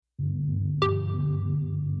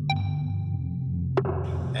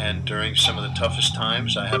And during some of the toughest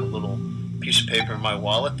times, I have a little piece of paper in my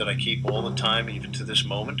wallet that I keep all the time, even to this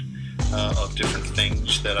moment, of different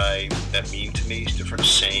things that mean to me, different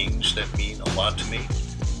sayings that mean a lot to me,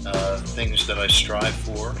 things that I strive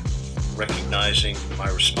for, recognizing my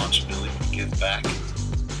responsibility to give back.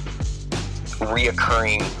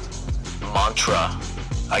 Reoccurring mantra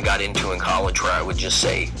I got into in college where I would just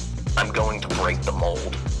say, I'm going to break the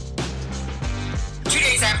mold. 2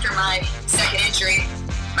 days after my second injury,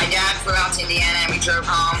 my dad flew out to Indiana and we drove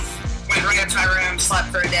home. Went right up to my room, slept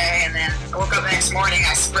for a day, and then I woke up the next morning,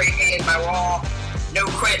 I spray painted my wall, no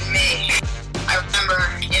quitting me. I remember,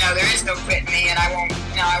 there is no quitting me, and I won't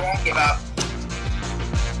give up.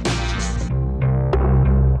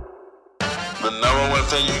 The number one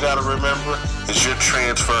thing you gotta remember is you're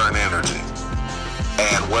transferring energy.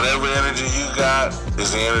 And whatever energy you got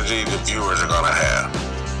is the energy the viewers are gonna have.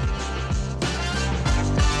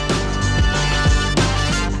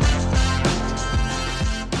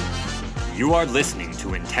 You are listening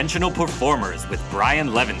to Intentional Performers with Brian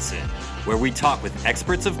Levinson, where we talk with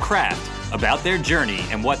experts of craft about their journey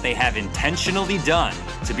and what they have intentionally done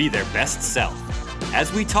to be their best self.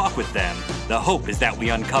 As we talk with them, the hope is that we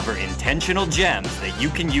uncover intentional gems that you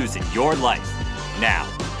can use in your life. Now,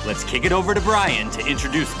 let's kick it over to Brian to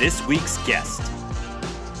introduce this week's guest.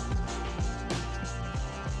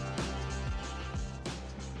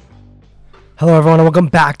 Hello, everyone, and welcome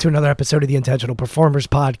back to another episode of the Intentional Performers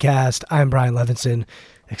Podcast. I'm Brian Levinson.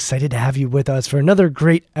 Excited to have you with us for another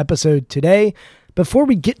great episode today. Before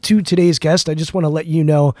we get to today's guest, I just want to let you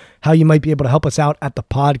know how you might be able to help us out at the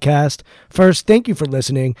podcast. First, thank you for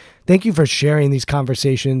listening. Thank you for sharing these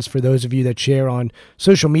conversations for those of you that share on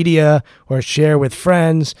social media or share with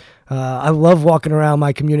friends. I love walking around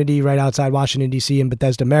my community right outside Washington, D.C. in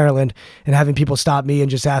Bethesda, Maryland, and having people stop me and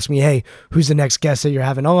just ask me, hey, who's the next guest that you're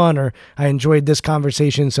having on? Or I enjoyed this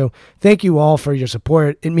conversation. So thank you all for your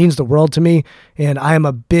support. It means the world to me. And I am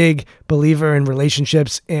a big believer in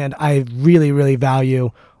relationships, and I really, really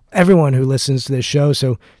value everyone who listens to this show.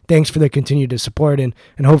 So thanks for the continued support, and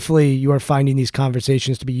hopefully you are finding these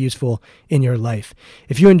conversations to be useful in your life.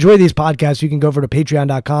 If you enjoy these podcasts, you can go over to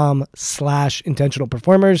patreon.com/intentional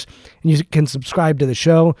performers, and you can subscribe to the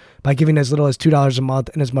show by giving as little as $2 a month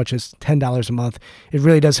and as much as $10 a month. It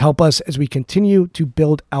really does help us as we continue to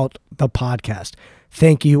build out the podcast.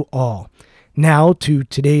 Thank you all. Now to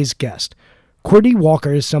today's guest. Cordy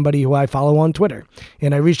Walker is somebody who I follow on Twitter,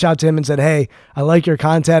 and I reached out to him and said, hey, I like your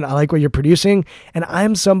content. I like what you're producing. And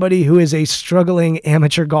I'm somebody who is a struggling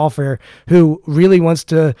amateur golfer who really wants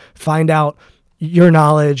to find out your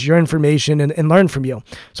knowledge, your information, and learn from you.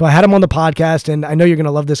 So I had him on the podcast, and I know you're going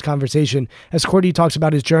to love this conversation as Cordy talks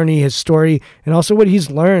about his journey, his story, and also what he's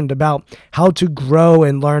learned about how to grow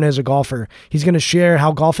and learn as a golfer. He's going to share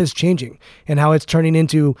how golf is changing and how it's turning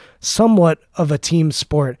into somewhat of a team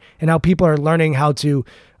sport, and how people are learning how to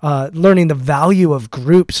learning the value of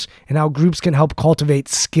groups and how groups can help cultivate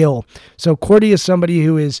skill. So Cordy is somebody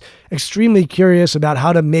who is extremely curious about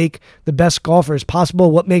how to make the best golfers possible,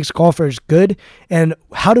 what makes golfers good, and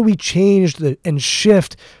how do we change and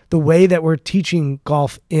shift the way that we're teaching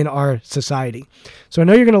golf in our society. So I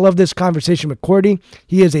know you're going to love this conversation with Cordy.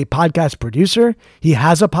 He is a podcast producer. He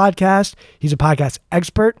has a podcast. He's a podcast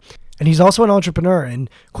expert. And he's also an entrepreneur, and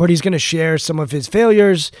Cordy's going to share some of his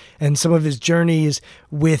failures and some of his journeys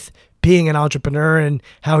with being an entrepreneur and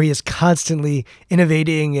how he is constantly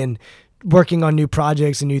innovating and working on new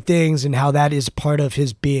projects and new things and how that is part of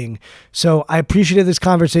his being. So I appreciated this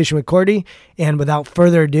conversation with Cordy, and without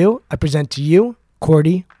further ado, I present to you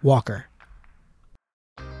Cordy Walker.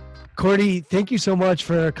 Cordy, thank you so much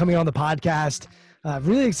for coming on the podcast.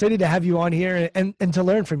 Really excited to have you on here and to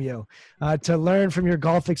learn from you, to learn from your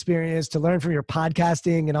golf experience, to learn from your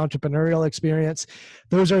podcasting and entrepreneurial experience.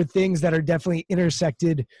 Those are things that are definitely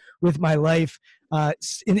intersected with my life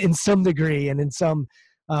in some degree and in some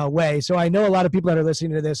way. So I know a lot of people that are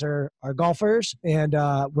listening to this are golfers, and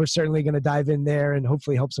we're certainly going to dive in there and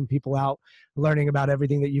hopefully help some people out learning about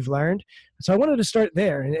everything that you've learned. So I wanted to start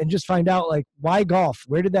there and just find out, like, why golf?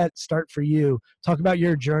 Where did that start for you? Talk about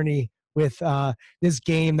your journey with this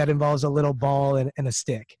game that involves a little ball and a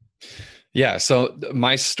stick. Yeah. So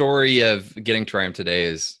my story of getting to where I am today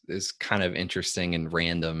is kind of interesting and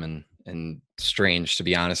random and strange, to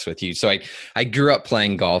be honest with you. So I grew up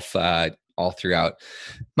playing golf all throughout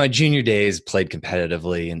my junior days, played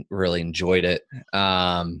competitively and really enjoyed it.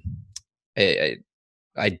 I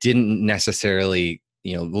didn't necessarily,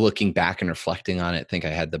 looking back and reflecting on it, think I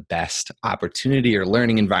had the best opportunity or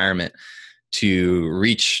learning environment to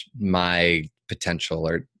reach my potential,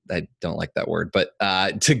 or I don't like that word, but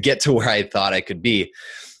to get to where I thought I could be.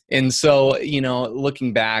 And so,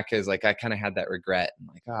 looking back as like, I kind of had that regret and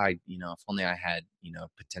like, if only I had,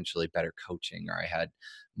 potentially better coaching, or I had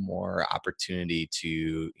more opportunity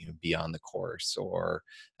to, be on the course, or,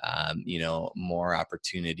 more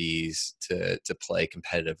opportunities to play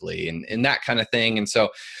competitively and that kind of thing. And so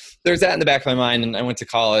there's that in the back of my mind. And I went to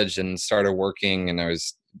college and started working, and I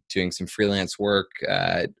was doing some freelance work,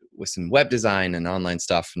 with some web design and online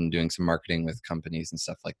stuff, and doing some marketing with companies and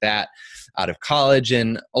stuff like that out of college.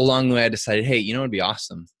 And along the way, I decided, hey, what would be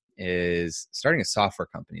awesome is starting a software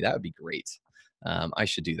company. That would be great. I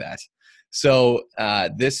should do that. So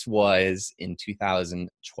this was in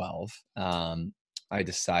 2012. I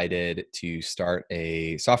decided to start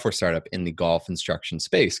a software startup in the golf instruction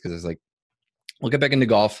space, because I was like, we'll get back into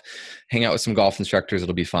golf, hang out with some golf instructors.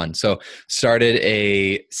 It'll be fun. So started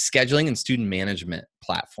a scheduling and student management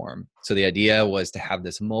platform. So the idea was to have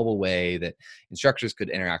this mobile way that instructors could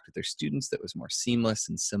interact with their students that was more seamless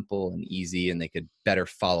and simple and easy, and they could better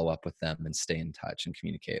follow up with them and stay in touch and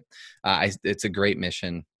communicate. It's a great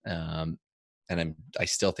mission. And I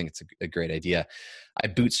still think it's a great idea. I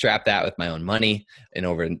bootstrapped that with my own money, and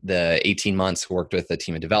over the 18 months worked with a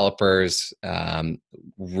team of developers,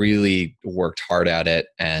 really worked hard at it,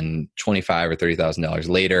 and $25,000 or $30,000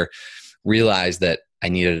 later, realized that I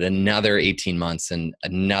needed another 18 months and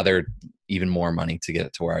another even more money to get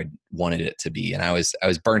it to where I wanted it to be. And I was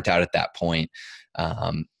burnt out at that point.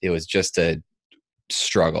 It was just a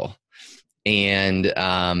struggle. And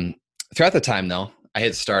throughout the time, though, I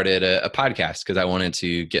had started a podcast because I wanted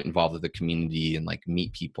to get involved with the community and like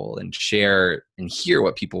meet people and share and hear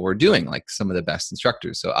what people were doing, like some of the best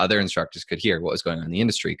instructors, so other instructors could hear what was going on in the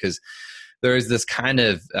industry. Because there is this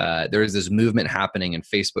movement happening in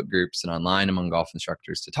Facebook groups and online among golf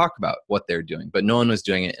instructors to talk about what they're doing, but no one was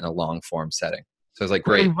doing it in a long form setting. So I was like,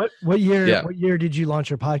 great. What year? Yeah. What year did you launch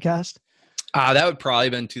your podcast? That would probably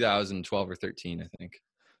have been 2012 or 13, I think.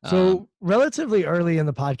 So relatively early in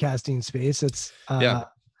the podcasting space. It's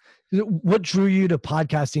what drew you to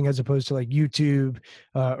podcasting as opposed to like YouTube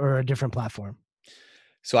or a different platform?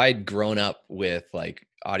 So I'd grown up with like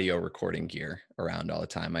audio recording gear around all the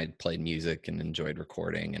time. I'd played music and enjoyed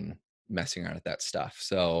recording and messing around with that stuff.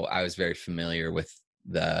 So I was very familiar with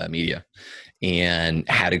the media and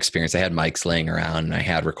had experience. I had mics laying around, and I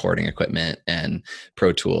had recording equipment and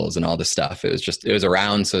Pro Tools and all this stuff. It was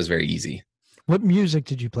around, so it was very easy. What music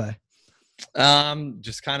did you play?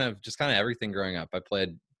 Just kind of everything growing up. I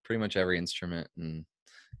played pretty much every instrument, and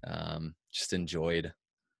just enjoyed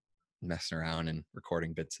messing around and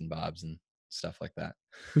recording bits and bobs and stuff like that.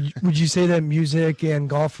 Would you say that music and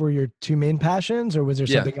golf were your two main passions, or was there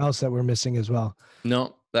something else that we're missing as well?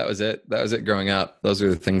 No, that was it. That was it growing up. Those are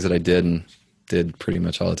the things that I did and did pretty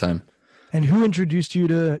much all the time. And who introduced you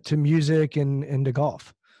to music and to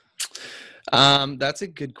golf? That's a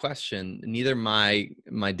good question. Neither my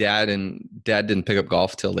dad didn't pick up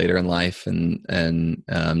golf till later in life, and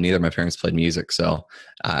neither of my parents played music. So,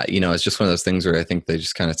 it's just one of those things where I think they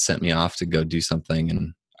just kind of sent me off to go do something,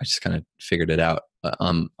 and I just kind of figured it out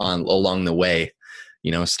along the way.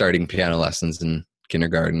 Starting piano lessons in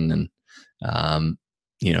kindergarten, and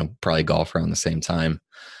probably golf around the same time.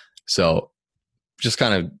 So, just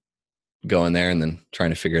kind of going there and then trying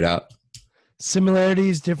to figure it out.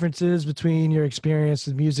 Similarities, differences between your experience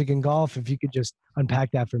with music and golf. If you could just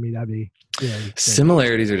unpack that for me, that'd be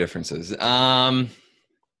similarities or differences. I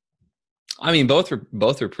mean, both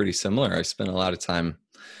are pretty similar. I spent a lot of time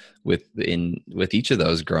with each of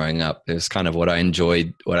those growing up. It was kind of what I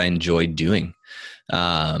enjoyed doing.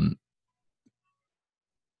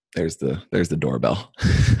 There's the doorbell.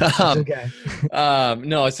 Okay.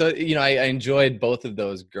 No, so I enjoyed both of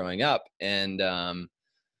those growing up, and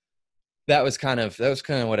that was kind of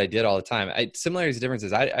what I did all the time. Similarities and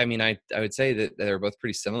differences. I would say that they're both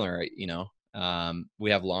pretty similar.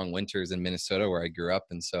 We have long winters in Minnesota where I grew up,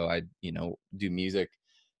 and so I do music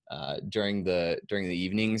during the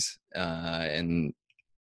evenings and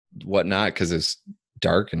whatnot, because it's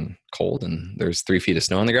dark and cold and there's 3 feet of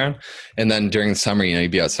snow on the ground. And then during the summer, you'd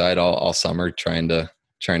be outside all summer trying to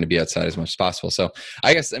be outside as much as possible. So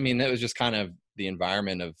I guess, it was just kind of the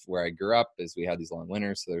environment of where I grew up, is we had these long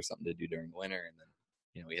winters, so there's something to do during the winter. And then,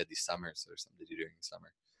 we had these summers, so there's something to do during the summer.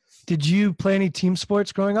 Did you play any team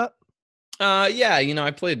sports growing up? Yeah,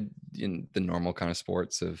 I played in the normal kind of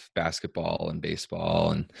sports of basketball and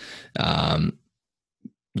baseball and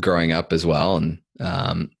growing up as well. And,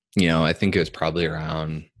 I think it was probably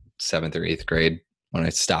around 7th or 8th grade when I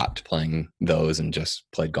stopped playing those and just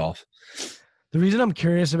played golf. The reason I'm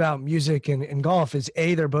curious about music and golf is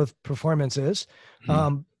A, they're both performances.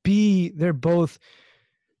 B, they're both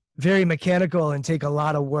very mechanical and take a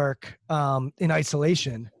lot of work in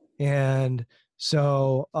isolation. And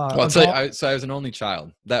so, well, so I was an only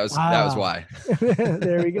child. That was why.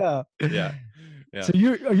 There we go. Yeah. So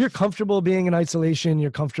you're comfortable being in isolation.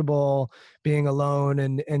 You're comfortable being alone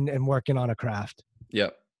and working on a craft.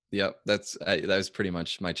 Yep. That was pretty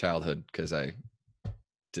much my childhood because I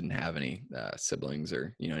didn't have any siblings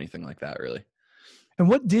or anything like that really. And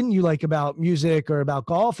what didn't you like about music or about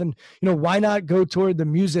golf? And why not go toward the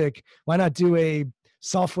music? Why not do a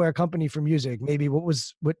software company for music? Maybe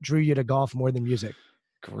what drew you to golf more than music?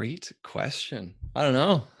 Great question. I don't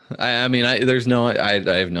know. I have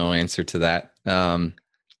no answer to that. It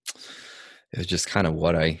was just kind of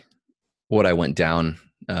what I went down,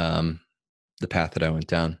 the path that I went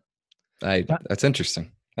down. That's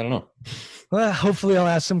interesting. I don't know. Well, hopefully I'll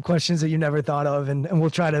ask some questions that you never thought of and we'll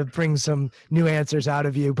try to bring some new answers out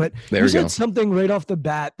of you. But you said something right off the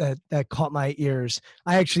bat that caught my ears.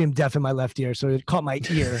 I actually am deaf in my left ear, so it caught my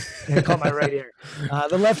ear and it caught my right ear.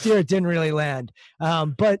 The left ear, it didn't really land.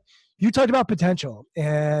 But you talked about potential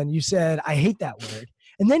and you said, I hate that word.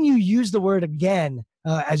 And then you used the word again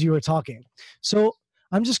as you were talking. So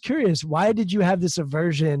I'm just curious, why did you have this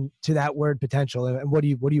aversion to that word potential and what do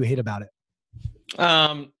you hate about it?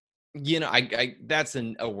 That's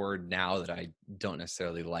a word now that I don't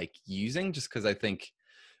necessarily like using just because I think,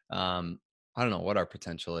 I don't know what our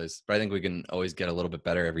potential is, but I think we can always get a little bit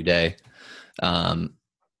better every day.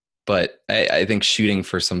 But I think shooting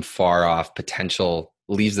for some far off potential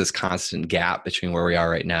leaves this constant gap between where we are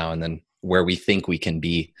right now and then where we think we can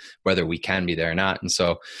be, whether we can be there or not. And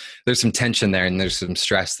so there's some tension there and there's some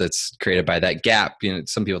stress that's created by that gap.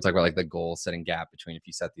 Some people talk about like the goal setting gap between if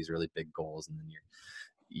you set these really big goals and then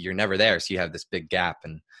you're never there. So you have this big gap.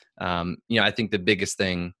 And, I think the biggest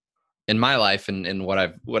thing in my life and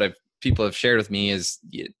what people have shared with me is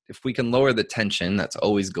if we can lower the tension, that's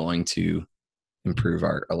always going to improve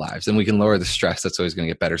our lives, and we can lower the stress. That's always going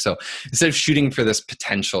to get better. So instead of shooting for this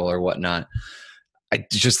potential or whatnot, I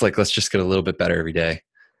just let's just get a little bit better every day.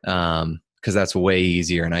 Cause that's way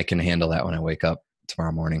easier. And I can handle that when I wake up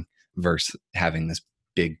tomorrow morning versus having this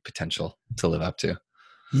big potential to live up to.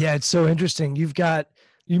 Yeah. It's so interesting.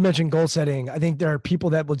 You mentioned goal setting. I think there are people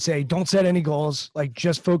that would say, don't set any goals, like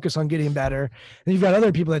just focus on getting better. And you've got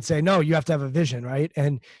other people that say, no, you have to have a vision, right?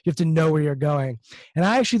 And you have to know where you're going. And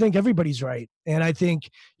I actually think everybody's right. And I think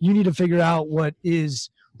you need to figure out what is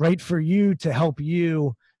right for you to help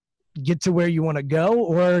you get to where you want to go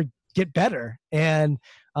or get better. And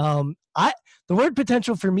the word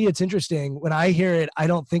potential for me, it's interesting. When I hear it, I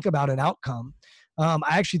don't think about an outcome. I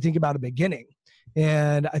actually think about a beginning.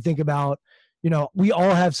 And I think about, we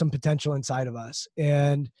all have some potential inside of us.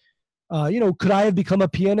 And, could I have become a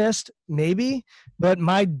pianist? Maybe. But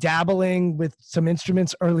my dabbling with some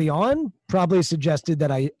instruments early on probably suggested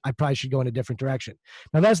that I probably should go in a different direction.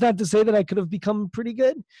 Now, that's not to say that I could have become pretty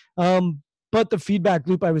good. But the feedback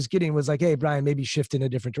loop I was getting was like, hey, Brian, maybe shift in a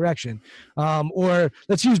different direction. Or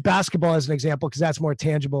let's use basketball as an example because that's more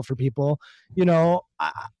tangible for people.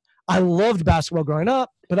 I loved basketball growing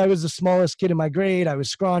up, but I was the smallest kid in my grade. I was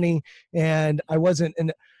scrawny, and I wasn't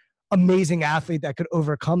an amazing athlete that could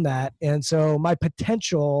overcome that. And so my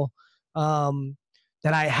potential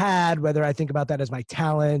that I had, whether I think about that as my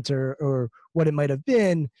talent or what it might have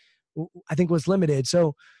been, I think was limited.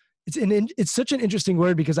 So it's such an interesting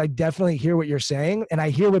word because I definitely hear what you're saying. And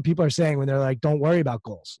I hear what people are saying when they're like, don't worry about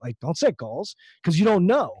goals. Like, don't set goals because you don't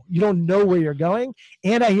know where you're going.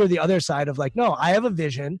 And I hear the other side of like, no, I have a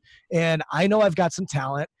vision and I know I've got some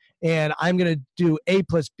talent and I'm going to do A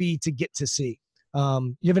plus B to get to C.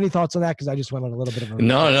 You have any thoughts on that? Cause I just went on a little bit of a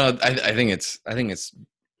No, I think it's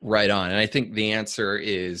right on. And I think the answer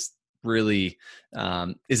is really,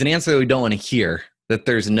 is an answer that we don't want to hear, that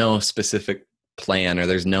there's no specific plan or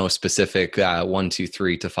there's no specific 1, 2,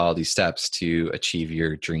 3 to follow these steps to achieve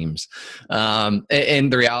your dreams. And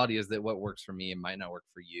the reality is that what works for me might not work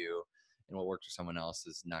for you, and what works for someone else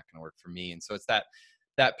is not going to work for me. And so it's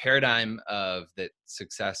that paradigm of that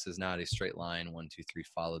success is not a straight line, 1, 2, 3,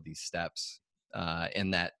 follow these steps.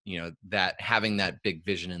 And that, that having that big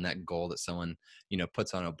vision and that goal that someone,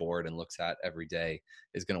 puts on a board and looks at every day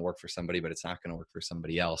is going to work for somebody, but it's not going to work for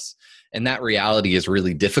somebody else. And that reality is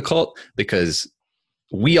really difficult because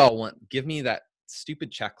we all give me that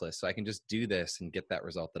stupid checklist so I can just do this and get that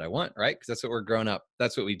result that I want, right? Because that's what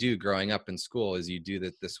that's what we do growing up in school is you do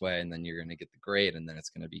that this way and then you're going to get the grade and then it's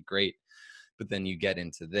going to be great. But then you get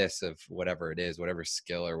into this of whatever it is, whatever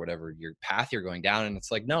skill or whatever your path you're going down. And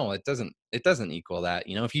it's like, no, it doesn't equal that.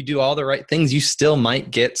 If you do all the right things, you still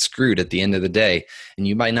might get screwed at the end of the day and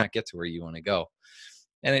you might not get to where you want to go.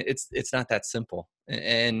 And it's not that simple.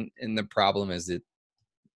 And the problem is that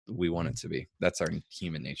we want it to be. That's our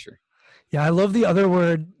human nature. Yeah, I love the other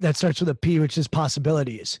word that starts with a P, which is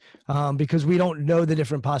possibilities, because we don't know the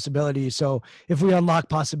different possibilities. So if we unlock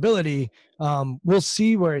possibility, we'll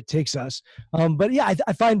see where it takes us. But yeah,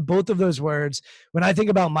 I find both of those words, when I think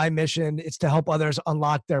about my mission, it's to help others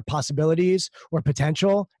unlock their possibilities or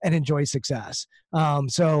potential and enjoy success.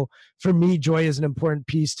 So for me, joy is an important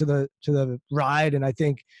piece to the ride, and I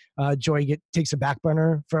think joy takes a back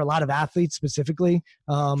burner for a lot of athletes specifically,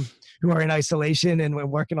 who are in isolation and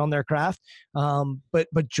working on their craft.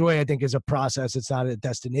 But joy, I think, is a process. It's not a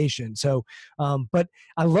destination. So, but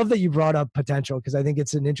I love that you brought up potential, because I think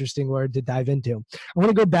it's an interesting word to dive into. I want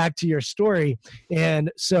to go back to your story.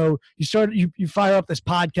 And so you fire up this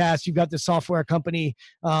podcast, you've got this software company.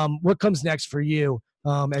 What comes next for you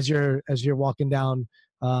as you're walking down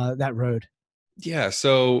that road? Yeah.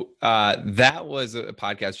 So that was a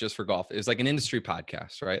podcast just for golf. It was like an industry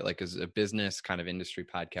podcast, right? Like as a business kind of industry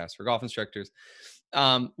podcast for golf instructors.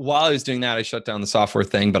 While I was doing that, I shut down the software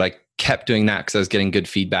thing, but I kept doing that because I was getting good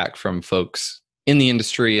feedback from folks in the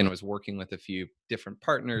industry and was working with a few different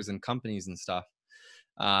partners and companies and stuff.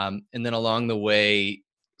 And then along the way,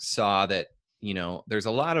 saw that, there's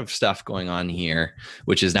a lot of stuff going on here,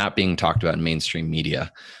 which is not being talked about in mainstream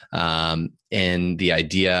media. And the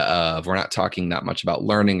idea of, we're not talking that much about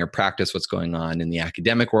learning or practice what's going on in the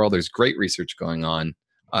academic world. There's great research going on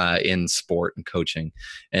in sport and coaching,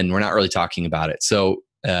 and we're not really talking about it. So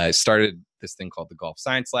I started this thing called the Golf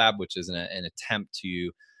Science Lab, which is an attempt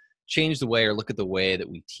to change the way or look at the way that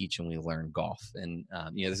we teach and we learn golf. And,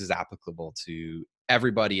 this is applicable to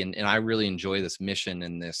everybody. And I really enjoy this mission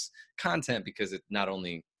and this content because it not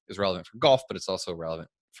only is relevant for golf, but it's also relevant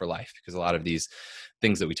for life, because a lot of these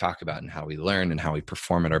things that we talk about and how we learn and how we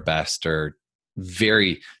perform at our best are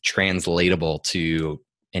very translatable to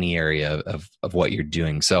any area of what you're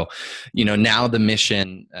doing. So, now the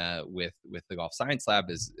mission with the Golf Science Lab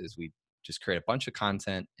is we just create a bunch of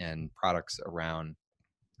content and products around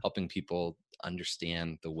helping people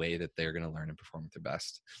understand the way that they're going to learn and perform at their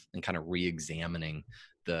best, and kind of re-examining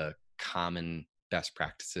the common best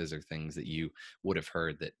practices or things that you would have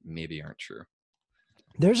heard that maybe aren't true.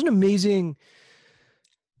 There's an amazing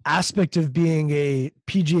aspect of being a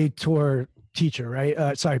PGA Tour teacher, right?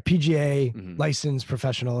 PGA licensed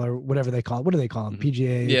professional, or whatever they call it. What do they call them?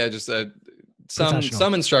 PGA? Yeah, just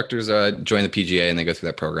some instructors join the PGA and they go through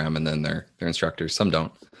that program, and then they're instructors. Some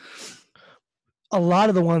don't. A lot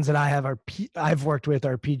of the ones that I've worked with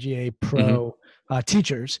are PGA Pro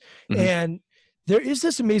teachers, and there is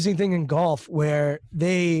this amazing thing in golf where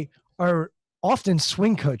they are often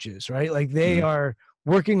swing coaches, right? Like they are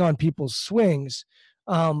working on people's swings.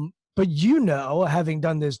 But having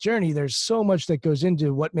done this journey, there's so much that goes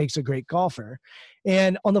into what makes a great golfer.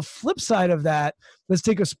 And on the flip side of that, let's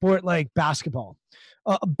take a sport like basketball.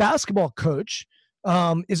 A basketball coach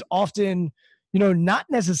is often, not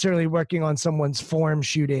necessarily working on someone's form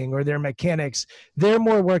shooting or their mechanics. They're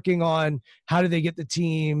more working on how do they get the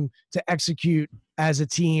team to execute as a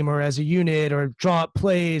team or as a unit or draw up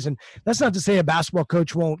plays. And that's not to say a basketball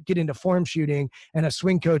coach won't get into form shooting and a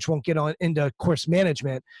swing coach won't get into course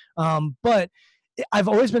management. But I've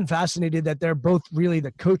always been fascinated that they're both really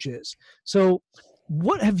the coaches. So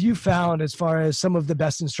what have you found as far as some of the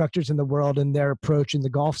best instructors in the world and their approach in the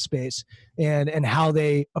golf space and how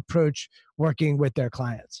they approach working with their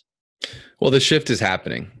clients? Well, the shift is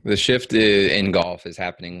happening. The shift in golf is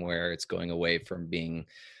happening where it's going away from being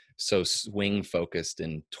so swing focused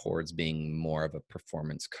and towards being more of a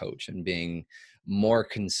performance coach and being more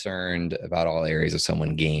concerned about all areas of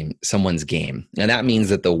someone's game. And that means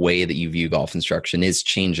that the way that you view golf instruction is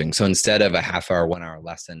changing. So instead of a half-hour, 1 hour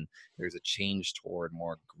lesson, there's a change toward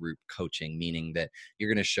more group coaching, meaning that you're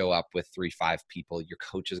going to show up with 3-5 people. Your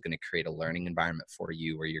coach is going to create a learning environment for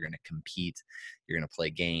you where you're going to compete, you're going to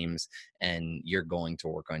play games, and you're going to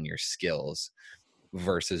work on your skills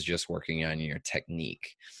versus just working on your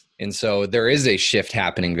technique. And so there is a shift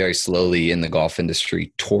happening very slowly in the golf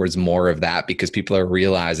industry towards more of that, because people are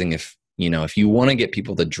realizing if you want to get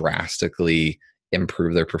people to drastically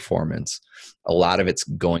improve their performance, a lot of it's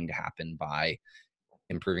going to happen by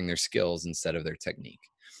improving their skills instead of their technique.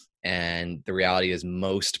 And the reality is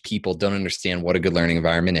most people don't understand what a good learning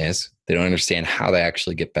environment is. They don't understand how they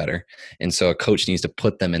actually get better. And so a coach needs to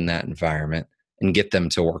put them in that environment and get them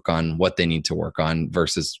to work on what they need to work on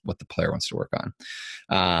versus what the player wants to work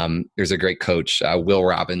on. There's a great coach, Will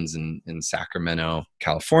Robbins in Sacramento,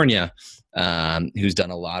 California, who's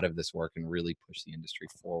done a lot of this work and really pushed the industry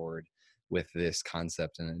forward with this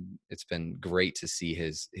concept. And it's been great to see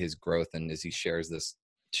his growth, and as he shares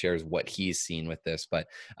what he's seen with this. But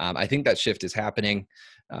I think that shift is happening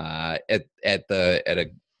at a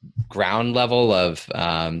ground level of,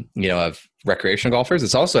 of recreational golfers.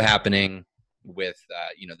 It's also happening with,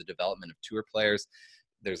 the development of tour players.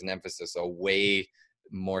 There's an emphasis away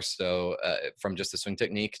more so from just the swing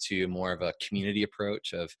technique to more of a community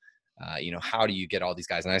approach of, how do you get all these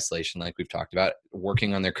guys in isolation, like we've talked about,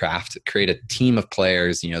 working on their craft, create a team of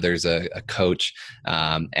players, there's a coach,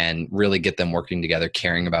 and really get them working together,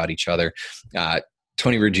 caring about each other.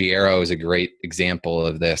 Tony Ruggiero is a great example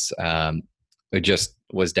of this. It just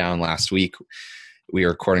was down last week. We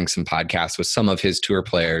were recording some podcasts with some of his tour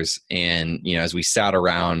players. And, as we sat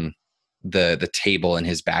around the table in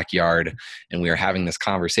his backyard and we were having this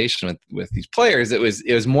conversation with these players, it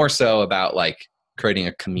was more so about like creating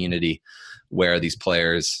a community where these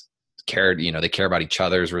players cared, they care about each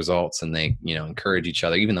other's results and they, encourage each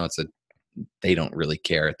other, even though they don't really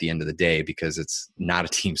care at the end of the day because it's not a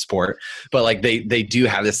team sport, but like they do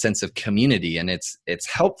have this sense of community, and it's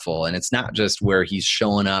helpful. And it's not just where he's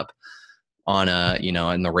showing up on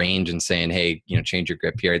in the range and saying, hey, change your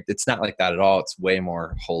grip here. It's not like that at all. It's way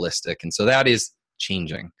more holistic. And so that is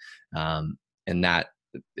changing. And that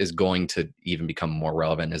is going to even become more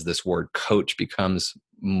relevant as this word coach becomes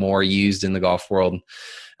more used in the golf world.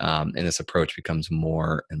 And this approach becomes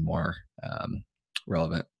more and more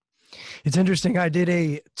relevant. It's interesting. I did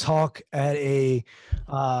a talk at a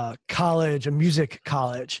college, a music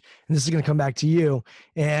college, and this is going to come back to you.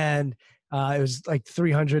 And it was like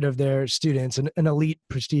 300 of their students, an elite,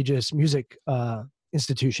 prestigious music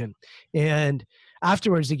institution. And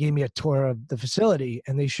afterwards, they gave me a tour of the facility,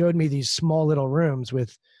 and they showed me these small little rooms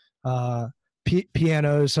with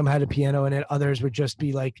pianos. Some had a piano in it. Others would just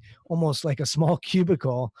be like almost like a small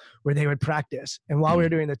cubicle where they would practice. And while we were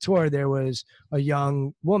doing the tour, there was a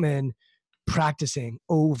young woman practicing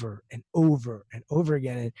over and over and over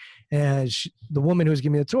again. And the woman who was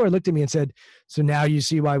giving me the tour looked at me and said, so now you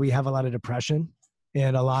see why we have a lot of depression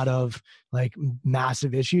and a lot of like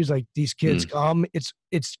massive issues. Like these kids come, it's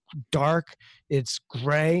dark, it's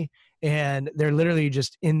gray, and they're literally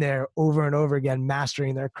just in there over and over again,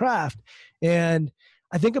 mastering their craft. And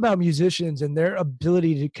I think about musicians and their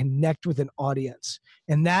ability to connect with an audience.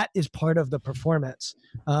 And that is part of the performance.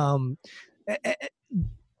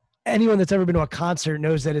 Anyone that's ever been to a concert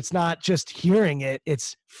knows that it's not just hearing it,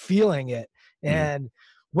 it's feeling it. And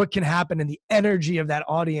what can happen in the energy of that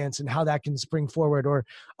audience and how that can spring forward, or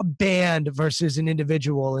a band versus an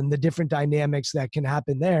individual and the different dynamics that can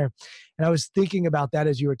happen there. And I was thinking about that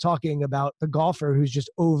as you were talking about the golfer who's just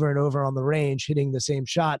over and over on the range, hitting the same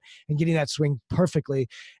shot and getting that swing perfectly.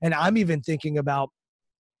 And I'm even thinking about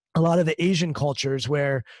a lot of the Asian cultures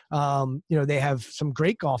where, they have some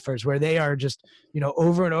great golfers where they are just,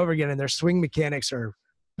 over and over again, and their swing mechanics are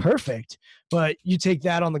perfect. But you take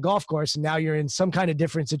that on the golf course and now you're in some kind of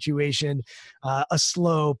different situation, a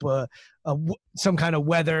slope, some kind of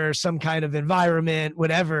weather, some kind of environment,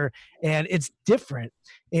 whatever, and it's different.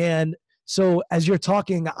 And so as you're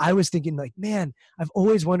talking, I was thinking like, man, I've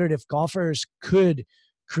always wondered if golfers could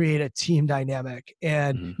create a team dynamic.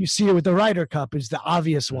 And you see it with the Ryder Cup is the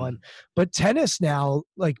obvious one. But tennis now,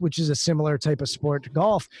 like, which is a similar type of sport to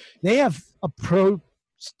golf, they have a pro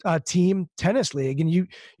team tennis league, and you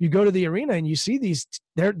go to the arena and you see these,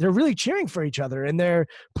 they're really cheering for each other and they're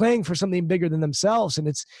playing for something bigger than themselves, and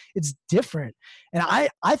it's different. And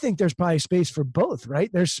I think there's probably space for both, right?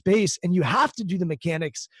 There's space, and you have to do the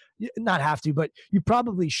mechanics, not have to, but you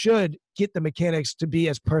probably should get the mechanics to be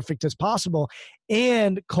as perfect as possible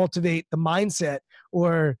and cultivate the mindset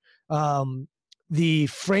or the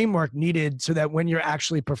framework needed so that when you're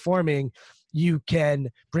actually performing, you can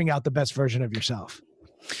bring out the best version of yourself.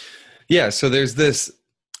 Yeah. So there's this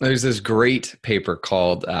great paper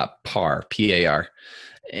called PAR, P-A-R.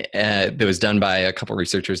 That was done by a couple of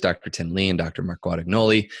researchers, Dr. Tim Lee and Dr. Mark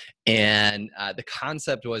Guadagnoli. And the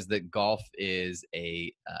concept was that golf is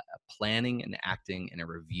a planning and acting and a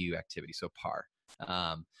review activity. So PAR.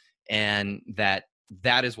 And that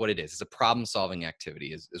is what it is. It's a problem-solving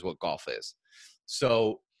activity is what golf is.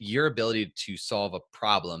 So your ability to solve a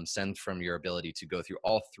problem stems from your ability to go through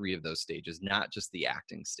all three of those stages, not just the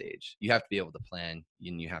acting stage. You have to be able to plan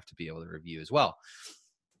and you have to be able to review as well.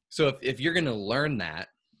 So if you're going to learn that,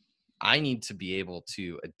 I need to be able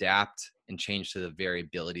to adapt and change to the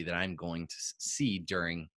variability that I'm going to see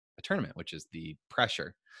during a tournament, which is the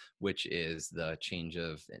pressure, which is the change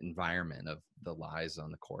of environment of the lies on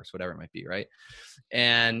the course, whatever it might be, right?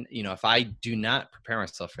 And, if I do not prepare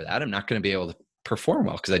myself for that, I'm not going to be able to perform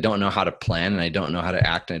well because I don't know how to plan and I don't know how to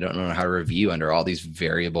act and I don't know how to review under all these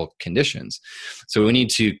variable conditions. So we need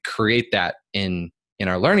to create that in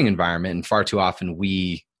our learning environment, and far too often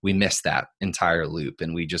we miss that entire loop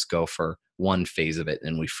and we just go for one phase of it,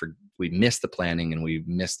 and we miss the planning and we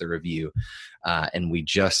miss the review, and we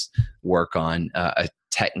just work on a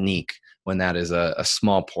technique when that is a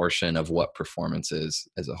small portion of what performance is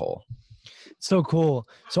as a whole. So cool.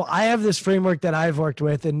 So I have this framework that I've worked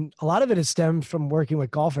with, and a lot of it is stemmed from working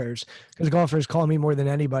with golfers, because golfers call me more than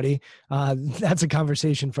anybody. That's a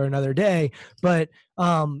conversation for another day. But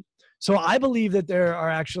so I believe that there are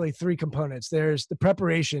actually three components. There's the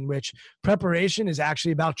preparation, which preparation is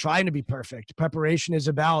actually about trying to be perfect. Preparation is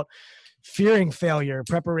about fearing failure.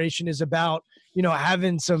 Preparation is about,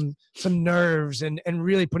 having some nerves and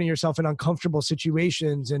really putting yourself in uncomfortable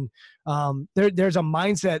situations. And there's a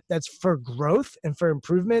mindset that's for growth and for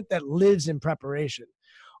improvement that lives in preparation.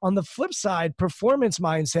 On the flip side, performance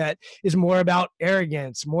mindset is more about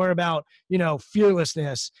arrogance, more about,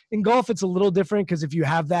 fearlessness. In golf, it's a little different, because if you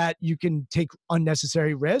have that, you can take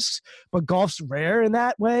unnecessary risks, but golf's rare in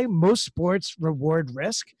that way. Most sports reward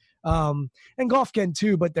risk. And golf can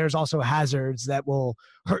too, but there's also hazards that will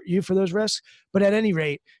hurt you for those risks. But at any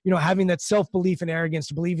rate, having that self-belief and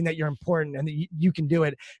arrogance, believing that you're important and that you can do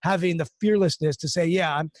it, having the fearlessness to say,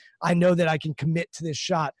 yeah, I know that I can commit to this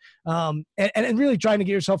shot, and really trying to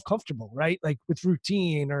get yourself comfortable, right? Like with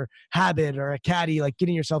routine or habit or a caddy, like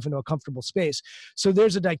getting yourself into a comfortable space. So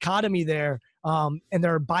there's a dichotomy there. And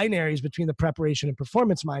there are binaries between the preparation and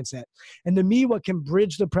performance mindset. And to me, what can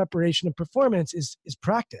bridge the preparation and performance is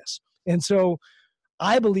practice. And so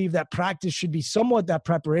I believe that practice should be somewhat that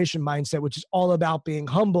preparation mindset, which is all about being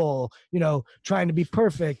humble, trying to be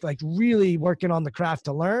perfect, like really working on the craft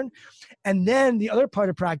to learn. And then the other part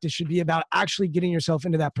of practice should be about actually getting yourself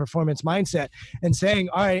into that performance mindset and saying,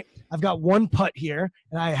 all right, I've got one putt here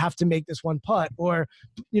and I have to make this one putt, or,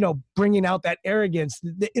 bringing out that arrogance,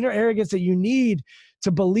 the inner arrogance that you need to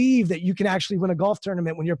believe that you can actually win a golf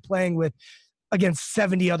tournament when you're playing against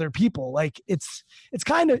 70 other people. Like it's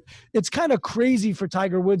kind of crazy for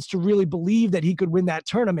Tiger Woods to really believe that he could win that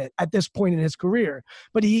tournament at this point in his career.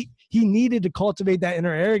 But he needed to cultivate that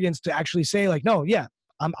inner arrogance to actually say, like, no, yeah,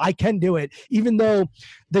 I can do it, even though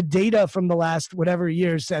the data from the last whatever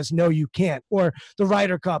years says, no, you can't. Or the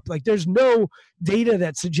Ryder Cup, like there's no data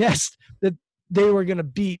that suggests that they were going to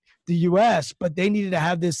beat the US, but they needed to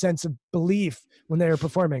have this sense of belief when they were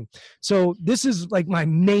performing. So this is like my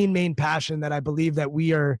main passion, that I believe that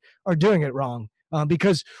we are doing it wrong,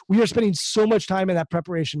 because we are spending so much time in that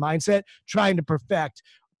preparation mindset, trying to perfect,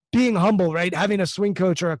 being humble, right? Having a swing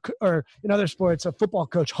coach or in other sports, a football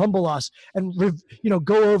coach humble us and,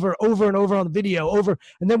 go over and over on the video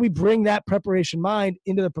and then we bring that preparation mind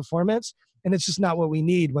into the performance. And it's just not what we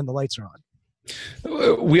need when the lights are on.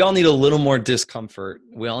 We all need a little more discomfort.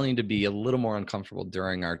 We all need to be a little more uncomfortable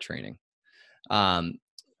during our training.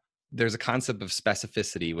 There's a concept of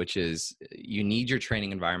specificity, which is you need your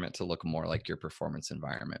training environment to look more like your performance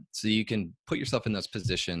environment. So you can put yourself in those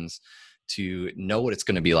positions to know what it's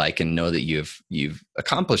going to be like and know that you've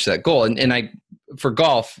accomplished that goal. And for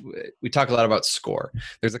golf, we talk a lot about score.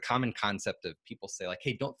 There's a common concept of people say like,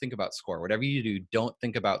 hey, don't think about score. Whatever you do, don't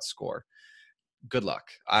think about score. Good luck.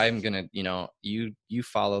 I'm going to, you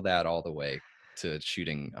follow that all the way to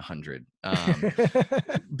shooting 100,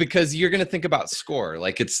 because you're going to think about score.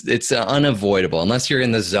 Like it's unavoidable unless you're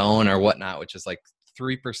in the zone or whatnot, which is like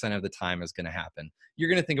 3% of the time is going to happen. You're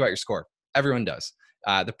going to think about your score. Everyone does.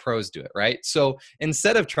 The pros do it, right? So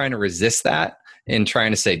instead of trying to resist that and trying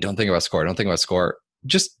to say, don't think about score,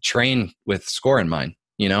 just train with score in mind,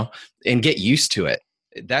 and get used to it.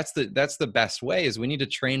 That's the best way. Is we need to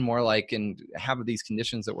train more like and have these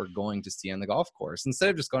conditions that we're going to see on the golf course, instead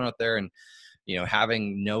of just going out there and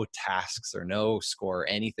having no tasks or no score or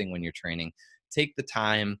anything when you're training. Take the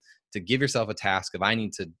time to give yourself a task of, I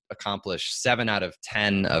need to accomplish 7 out of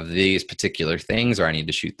 10 of these particular things, or I need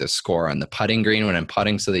to shoot the score on the putting green when I'm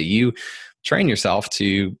putting, so that you train yourself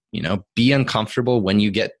to be uncomfortable when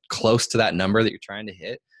you get close to that number that you're trying to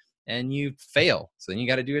hit and you fail. So then you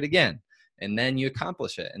got to do it again. And then you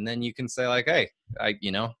accomplish it. And then you can say like, hey,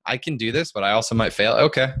 I can do this, but I also might fail.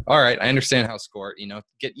 Okay. All right. I understand how score,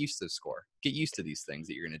 get used to score, get used to these things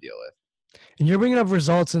that you're going to deal with. And you're bringing up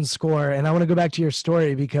results and score. And I want to go back to your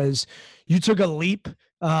story, because you took a leap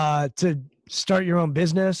to start your own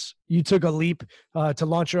business. You took a leap to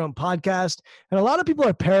launch your own podcast. And a lot of people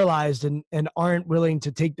are paralyzed and aren't willing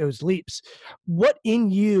to take those leaps. What in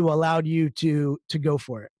you allowed you to go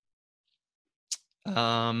for it?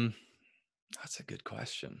 That's a good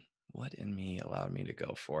question. What in me allowed me to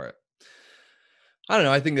go for it? I don't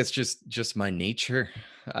know. I think that's just my nature.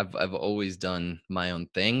 I've always done my own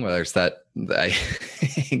thing, whether it's that I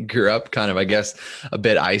grew up kind of, I guess, a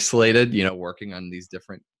bit isolated, working on these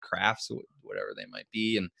different crafts, whatever they might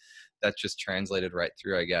be. And that just translated right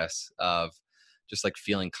through, I guess, of just like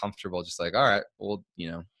feeling comfortable, just like, all right, we'll,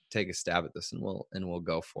 take a stab at this and we'll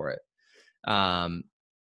go for it. And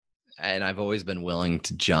I've always been willing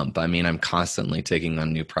to jump. I mean, I'm constantly taking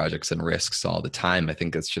on new projects and risks all the time. I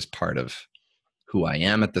think it's just part of who I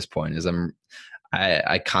am at this point, is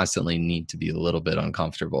I constantly need to be a little bit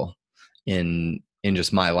uncomfortable in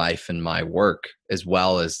just my life and my work, as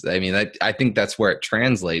well as, I mean, I think that's where it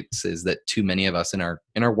translates, is that too many of us in our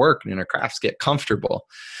work and in our crafts get comfortable,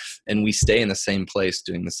 and we stay in the same place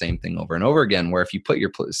doing the same thing over and over again, where if you put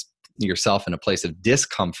yourself in a place of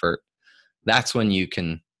discomfort, that's when you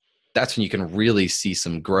can really see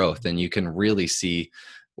some growth, and you can really see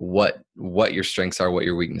what your strengths are, what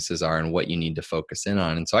your weaknesses are, and what you need to focus in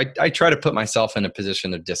on. And so I try to put myself in a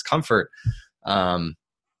position of discomfort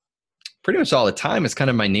pretty much all the time. It's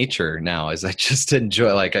kind of my nature now, is I just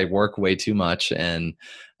enjoy, like, I work way too much, and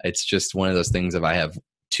it's just one of those things of I have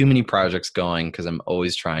too many projects going, because I'm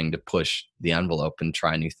always trying to push the envelope and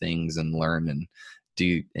try new things and learn and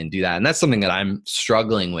do that. And that's something that I'm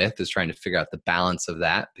struggling with, is trying to figure out the balance of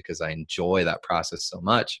that, because I enjoy that process so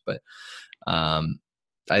much. But I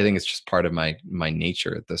think it's just part of my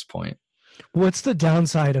nature at this point. What's the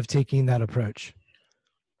downside of taking that approach?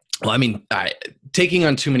 Well, I mean, taking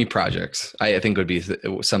on too many projects, I think would be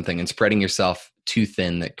something, and spreading yourself too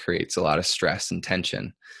thin, that creates a lot of stress and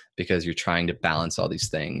tension, because you're trying to balance all these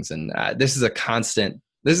things. And this is a constant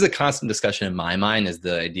discussion in my mind, is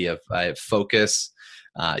the idea of focus.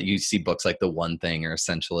 You see books like The One Thing or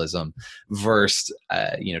Essentialism, versus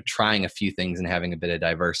trying a few things and having a bit of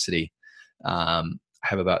diversity. I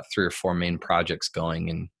have about 3 or 4 main projects going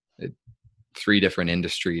in 3 different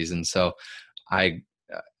industries, and so I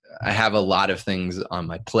have a lot of things on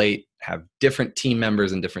my plate, have different team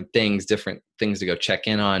members and different things to go check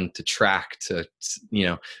in on, to track, to,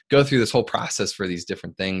 go through this whole process for these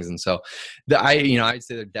different things. And so I'd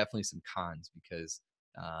say there are definitely some cons, because,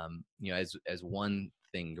 as one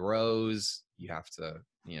thing grows, you have to,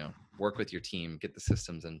 work with your team, get the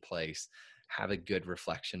systems in place, have a good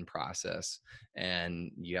reflection process.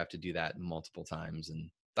 And you have to do that multiple times. And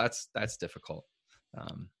that's difficult,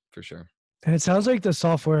 for sure. And it sounds like the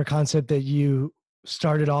software concept that you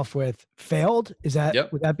started off with failed. Is that,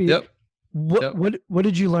 Yep. Would that be, Yep. What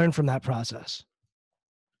did you learn from that process?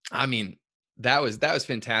 I mean, that was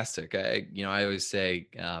fantastic. I always say,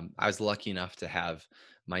 I was lucky enough to have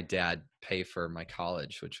my dad pay for my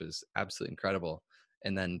college, which was absolutely incredible.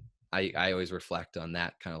 And then I always reflect on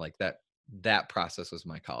that, kind of like that process was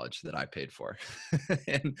my college that I paid for.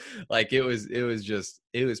 And like, it was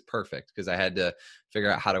perfect, because I had to figure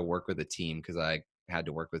out how to work with a team, because I had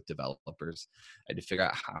to work with developers. I had to figure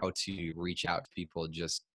out how to reach out to people,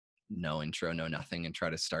 just no intro, no nothing, and try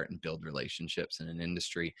to start and build relationships in an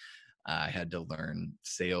industry. I had to learn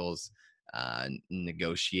sales,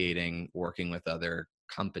 negotiating, working with other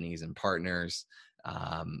companies and partners.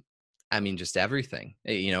 I mean, just everything.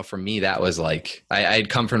 For me, that was like, I'd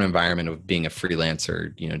come from an environment of being a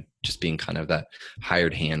freelancer, just being kind of that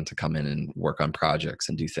hired hand to come in and work on projects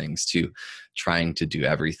and do things, to trying to do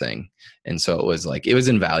everything. And so it was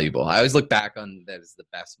invaluable. I always look back on that as the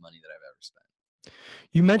best money that I've ever spent.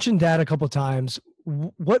 You mentioned dad a couple of times.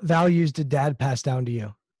 What values did dad pass down to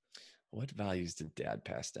you? What values did dad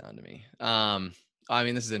pass down to me? I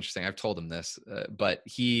mean, this is interesting. I've told him this, but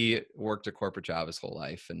he worked a corporate job his whole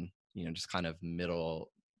life, and just kind of middle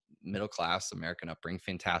class American upbringing,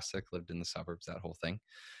 fantastic, lived in the suburbs, that whole thing.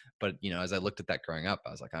 But, as I looked at that growing up,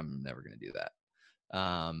 I was like, I'm never going to do that.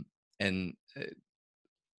 And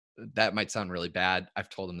that might sound really bad. I've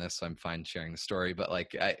told him this, so I'm fine sharing the story. But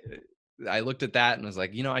like, I looked at that and was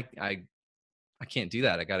like, I can't do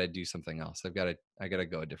that. I got to do something else. I got to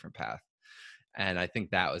go a different path. And I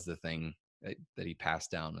think that was the thing that he passed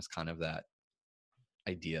down, was kind of that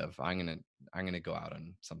idea of, I'm gonna go out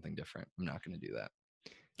on something different. I'm not gonna do that.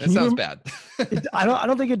 That sounds bad. I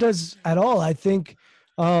don't think it does at all. I think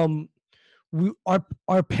our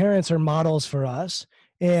parents are models for us,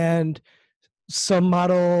 and some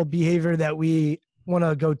model behavior that we want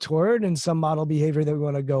to go toward, and some model behavior that we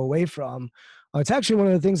want to go away from. It's actually one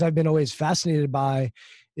of the things I've been always fascinated by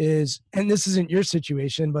is, and this isn't your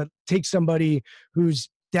situation, but take somebody whose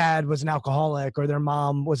dad was an alcoholic or their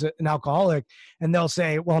mom was an alcoholic, and they'll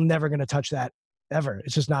say, well, I'm never going to touch that ever.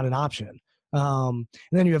 It's just not an option. And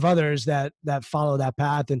then you have others that follow that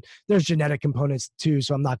path, and there's genetic components too.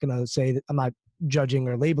 So I'm not going to say that, I'm not judging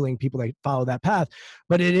or labeling people that follow that path,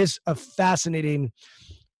 but it is a fascinating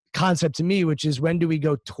concept to me, which is, when do we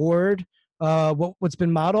go toward what's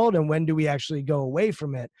been modeled, and when do we actually go away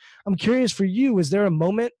from it? I'm curious for you, is there a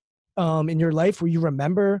moment in your life where you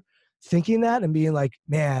remember thinking that and being like,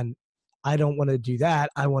 man, I don't want to do that.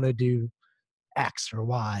 I want to do X or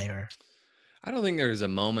Y or. I don't think there was a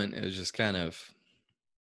moment. It was just kind of,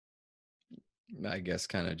 I guess,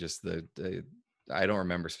 kind of just the I don't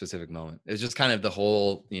remember a specific moment. It's just kind of the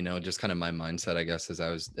whole, just kind of my mindset, I guess, as I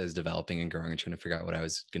was developing and growing and trying to figure out what I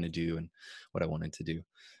was going to do and what I wanted to do.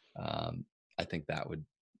 I think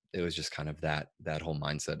it was just kind of that whole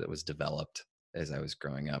mindset that was developed as I was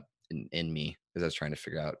growing up in me, as I was trying to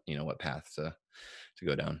figure out, what path to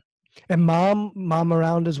go down. And mom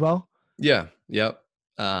around as well? Yeah. Yep.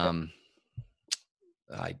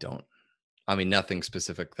 Nothing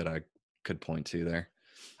specific that I could point to there.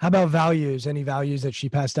 How about values? Any values that she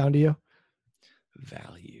passed down to you?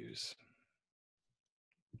 Values.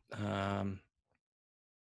 I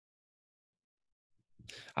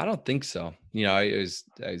don't think so. I was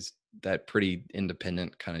that pretty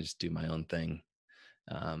independent, kind of just do my own thing,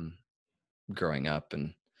 growing up.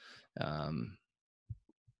 And,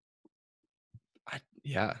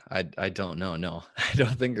 I don't know. No, I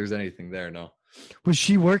don't think there's anything there. No. Was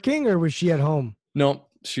she working or was she at home? No,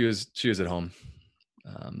 she was at home.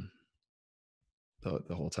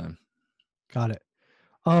 The whole time. Got it.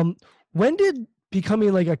 When did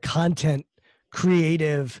becoming like a content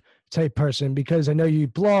creative type person, because I know you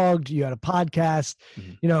blogged, you had a podcast,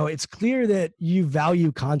 it's clear that you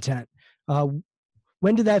value content.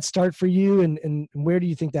 When did that start for you and where do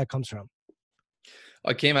you think that comes from?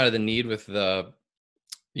 I came out of the need with when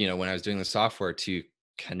I was doing the software to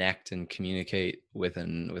connect and communicate with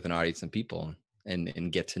an audience and people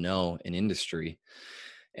and get to know an industry.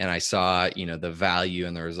 And I saw, the value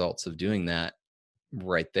and the results of doing that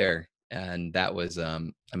right there. And that was,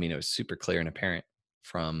 it was super clear and apparent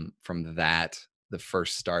from that, the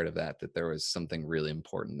first start of that there was something really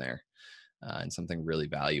important there, and something really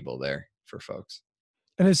valuable there for folks.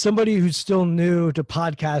 And as somebody who's still new to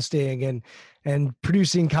podcasting and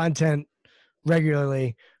producing content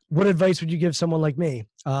regularly, what advice would you give someone like me?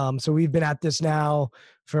 So we've been at this now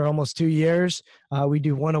for almost 2 years. We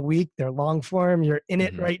do one a week. They're long form. You're in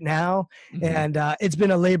it right now. And it's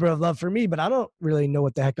been a labor of love for me, but I don't really know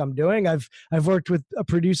what the heck I'm doing. I've worked with a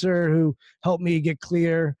producer who helped me get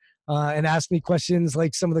clear and asked me questions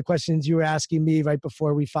like some of the questions you were asking me right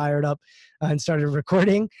before we fired up and started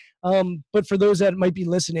recording. But for those that might be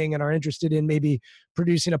listening and are interested in maybe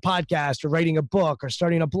producing a podcast or writing a book or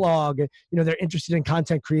starting a blog, they're interested in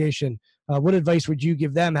content creation. What advice would you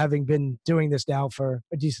give them, having been doing this now for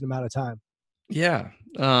a decent amount of time? Yeah.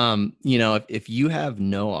 If you have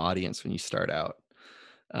no audience when you start out,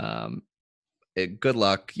 good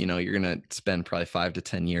luck. You're going to spend probably 5 to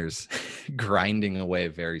 10 years grinding away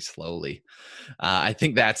very slowly. I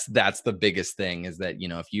think that's the biggest thing, is that,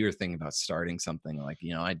 if you're thinking about starting something like,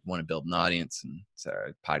 I want to build an audience and so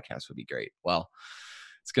a podcast would be great. Well,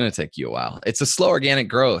 it's going to take you a while. It's a slow organic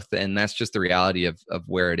growth. And that's just the reality of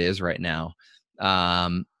where it is right now.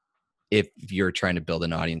 If you're trying to build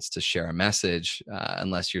an audience to share a message,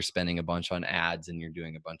 unless you're spending a bunch on ads and you're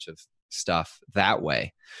doing a bunch of stuff that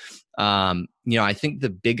way. I think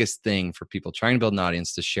the biggest thing for people trying to build an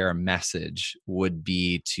audience to share a message would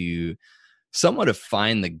be to somewhat of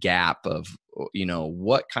find the gap of,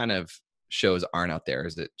 what kind of shows aren't out there.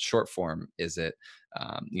 Is it short form? Is it,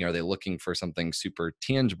 are they looking for something super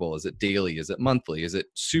tangible? Is it daily? Is it monthly? Is it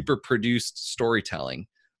super produced storytelling?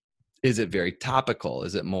 Is it very topical?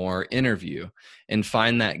 Is it more interview? And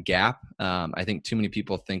find that gap. I think too many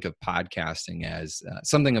people think of podcasting as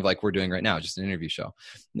something of like we're doing right now, just an interview show.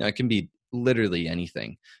 It can be literally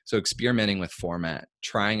anything. So experimenting with format,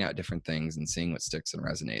 trying out different things and seeing what sticks and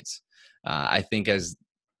resonates. I think as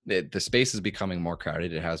the space is becoming more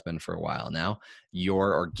crowded, it has been for a while now,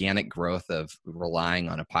 your organic growth of relying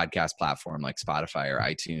on a podcast platform like Spotify or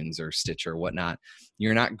iTunes or Stitcher or whatnot,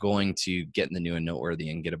 you're not going to get in the new and noteworthy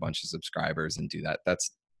and get a bunch of subscribers and do that. That's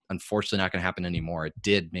unfortunately not going to happen anymore. It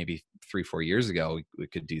did maybe 3-4 years ago. We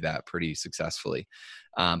could do that pretty successfully.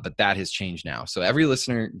 But that has changed now. So every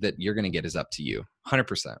listener that you're going to get is up to you,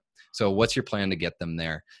 100%. So what's your plan to get them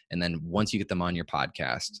there? And then once you get them on your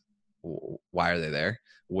podcast, why are they there?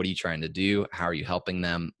 What are you trying to do? How are you helping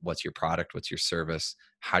them? What's your product? What's your service?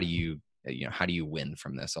 How do you win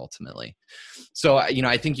from this ultimately? So,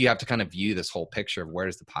 I think you have to kind of view this whole picture of where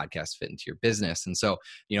does the podcast fit into your business? And so,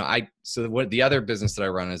 what the other business that I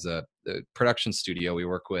run is a production studio. We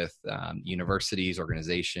work with universities,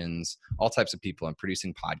 organizations, all types of people on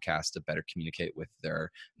producing podcasts to better communicate with their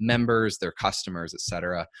members, their customers, et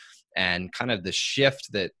cetera. And kind of the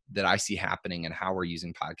shift that I see happening and how we're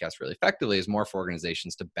using podcasts really effectively is more for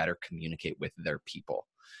organizations to better communicate with their people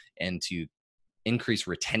and to increase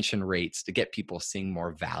retention rates, to get people seeing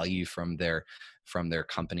more value from their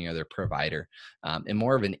company or their provider, and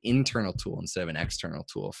more of an internal tool instead of an external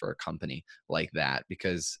tool for a company like that,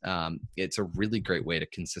 because it's a really great way to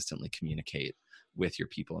consistently communicate with your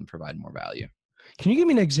people and provide more value. Can you give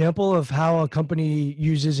me an example of how a company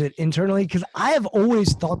uses it internally? Because I have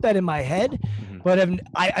always thought that in my head, but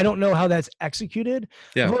I don't know how that's executed.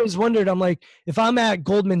 Yeah. I've always wondered, I'm like, if I'm at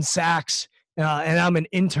Goldman Sachs and I'm an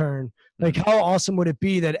intern, like how awesome would it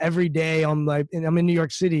be that every day I'm in New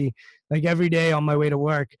York City, like every day on my way to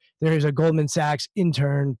work, there's a Goldman Sachs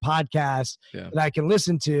intern podcast that I can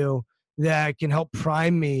listen to that can help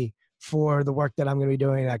prime me for the work that I'm going to be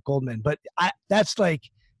doing at Goldman. But that's like,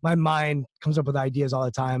 my mind comes up with ideas all the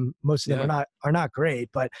time. Most of them are not great,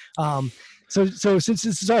 but so since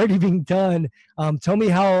this is already being done, tell me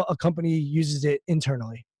how a company uses it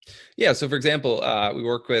internally. Yeah. So for example, we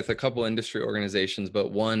work with a couple industry organizations,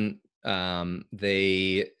 but one,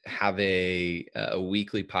 they have a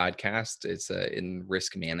weekly podcast. It's in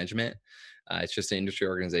risk management. It's just an industry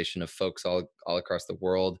organization of folks all across the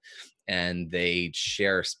world, and they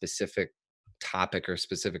share specific topic or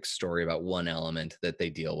specific story about one element that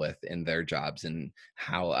they deal with in their jobs and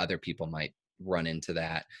how other people might run into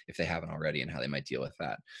that if they haven't already, and how they might deal with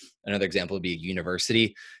that. Another example would be a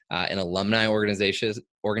university. An alumni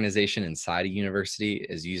organization inside a university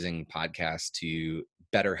is using podcasts to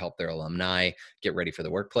better help their alumni get ready for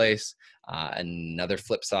the workplace. Another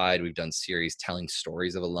flip side, we've done series telling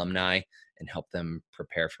stories of alumni and help them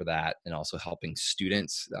prepare for that, and also helping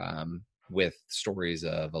students with stories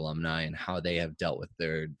of alumni and how they have dealt with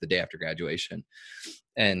the day after graduation.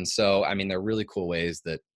 And so, I mean, they're really cool ways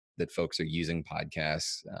that folks are using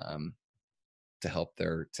podcasts to help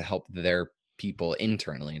their people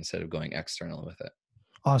internally instead of going external with it.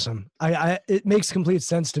 Awesome. It makes complete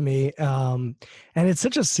sense to me. And it's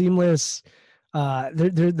such a seamless,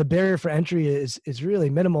 the barrier for entry is really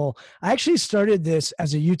minimal. I actually started this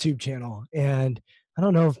as a YouTube channel, and I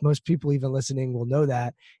don't know if most people even listening will know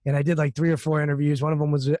that. And I did like 3 or 4 interviews. One of them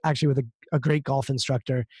was actually with a great golf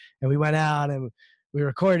instructor, and we went out and we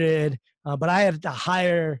recorded, but I had to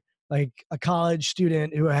hire like a college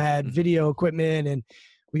student who had video equipment, and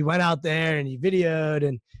we went out there and he videoed,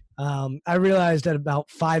 and I realized at about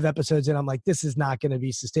 5 episodes in, I'm like, this is not going to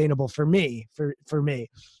be sustainable for me, for me.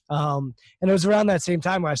 And it was around that same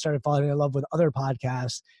time where I started falling in love with other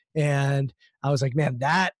podcasts. And I was like, man,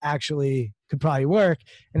 that actually could probably work.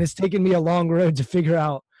 And it's taken me a long road to figure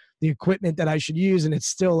out the equipment that I should use. And it's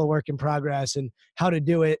still a work in progress and how to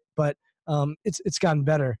do it. But it's gotten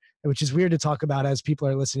better, which is weird to talk about as people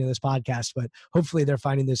are listening to this podcast, but hopefully they're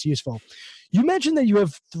finding this useful. You mentioned that you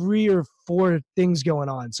have 3 or 4 things going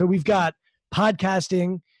on. So we've got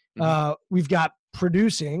podcasting, we've got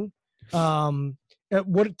producing.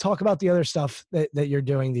 Talk about the other stuff that you're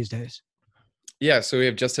doing these days. Yeah, so we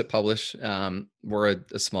have Just Hit Publish. We're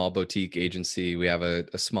a small boutique agency. We have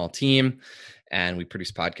a small team, and we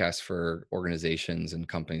produce podcasts for organizations and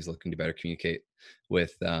companies looking to better communicate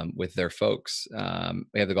with their folks.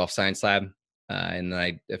 We have the Golf Science Lab, and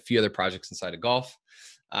then a few other projects inside of golf.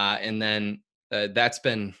 And then that's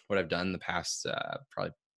been what I've done the past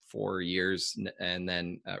probably 4 years. And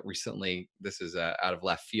then recently, this is out of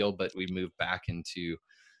left field, but we moved back into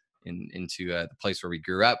the place where we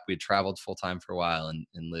grew up. We had traveled full time for a while and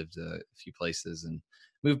lived a few places, and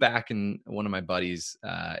moved back. And one of my buddies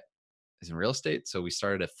is in real estate, so we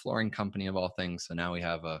started a flooring company of all things. So now we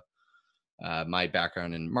have my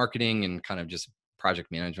background in marketing and kind of just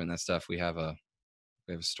project management and that stuff. We have a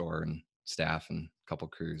store and staff and a couple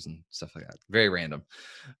crews and stuff like that. Very random,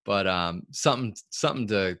 but something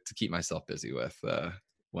to keep myself busy with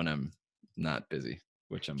when I'm not busy,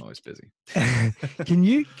 which I'm always busy. Can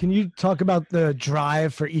you talk about the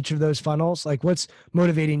drive for each of those funnels? Like, what's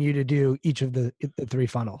motivating you to do each of the 3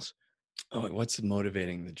 funnels? Oh, what's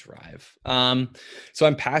motivating the drive? So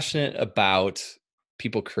I'm passionate about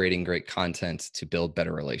people creating great content to build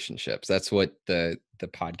better relationships. That's what the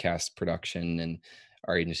podcast production and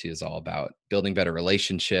our agency is all about: building better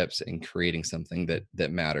relationships and creating something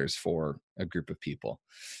that matters for a group of people.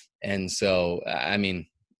 And so, I mean,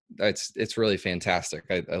 it's really fantastic.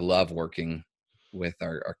 I love working with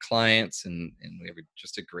our clients, and we have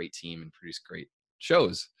just a great team and produce great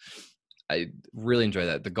shows. I really enjoy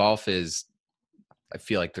that. The golf is, I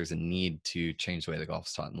feel like there's a need to change the way the golf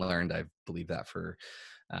is taught and learned. I believe that for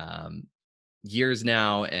years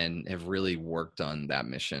now, and have really worked on that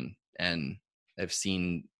mission. And I've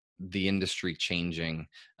seen the industry changing,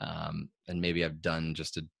 and maybe I've done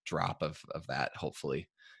just a drop of that, hopefully.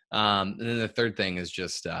 And then the third thing is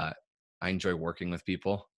just I enjoy working with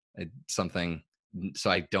people. It's something so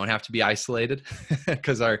I don't have to be isolated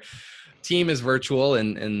because our team is virtual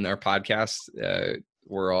and our podcast,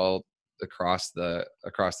 we're all across the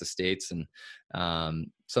states, and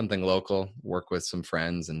something local, work with some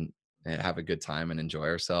friends and have a good time and enjoy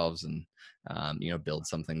ourselves, and build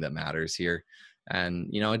something that matters here.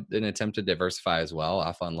 And an attempt to diversify as well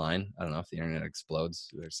off online. I don't know if the internet explodes,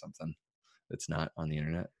 there's something that's not on the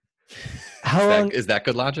internet. How long is that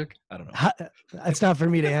good logic? I don't know. It's not for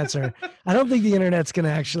me to answer. I don't think the internet's going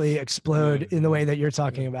to actually explode in the way that you're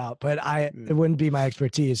talking about, but it wouldn't be my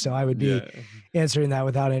expertise. So I would be answering that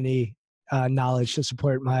without any knowledge to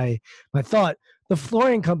support my thought. The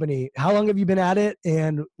flooring company, how long have you been at it,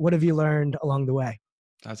 and what have you learned along the way?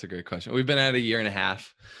 That's a great question. We've been at it a year and a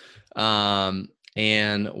half.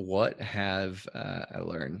 And what have I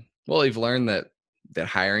learned? Well, we've learned that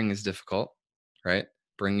hiring is difficult, right?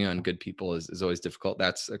 Bringing on good people is always difficult.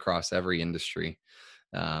 That's across every industry.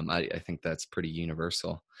 I think that's pretty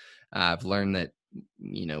universal. I've learned that,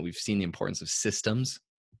 we've seen the importance of systems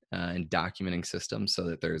and documenting systems so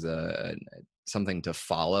that there's something to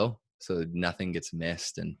follow, so that nothing gets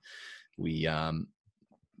missed. And we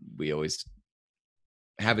always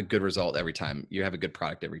have a good result every time. You have a good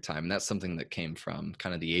product every time. And that's something that came from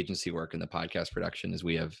kind of the agency work and the podcast production, is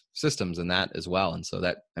we have systems in that as well. And so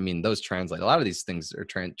those translate. A lot of these things are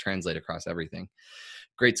translate across everything.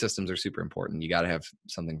 Great systems are super important. You got to have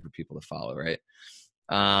something for people to follow, right?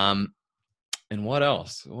 And what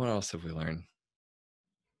else? What else have we learned?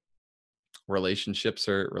 Relationships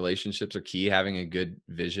are key. Having a good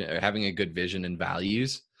vision and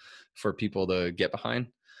values for people to get behind,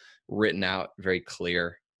 written out, very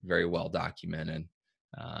clear, very well documented.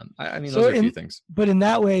 Those are a few things. But in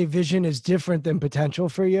that way, vision is different than potential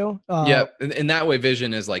for you. Yeah. In that way,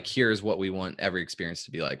 vision is like, here's what we want every experience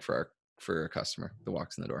to be like for a customer that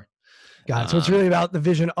walks in the door. Got it. So it's really about the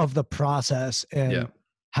vision of the process and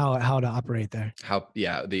how to operate there.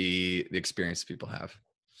 The experience people have.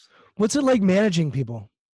 What's it like managing people?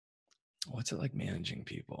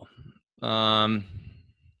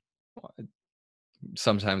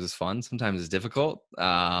 Sometimes it's fun, sometimes it's difficult.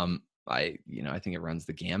 I think it runs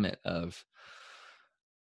the gamut of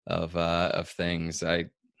things. I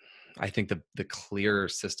think the clearer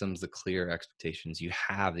systems, the clearer expectations you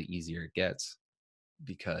have, the easier it gets,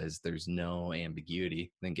 because there's no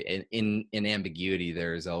ambiguity. I think in ambiguity,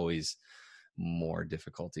 there's always more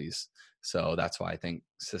difficulties. So that's why I think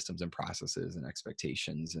systems and processes and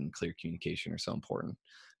expectations and clear communication are so important,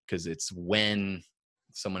 because it's when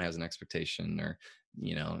someone has an expectation or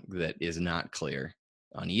that is not clear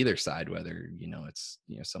on either side, whether it's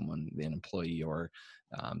someone, an employee or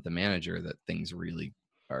the manager, that things really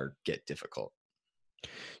get difficult.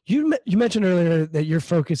 You mentioned earlier that your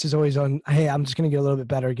focus is always on, hey, I'm just going to get a little bit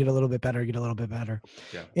better, get a little bit better, get a little bit better.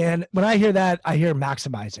 Yeah. And when I hear that, I hear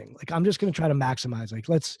maximizing. Like, I'm just going to try to maximize. Like,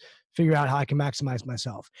 let's figure out how I can maximize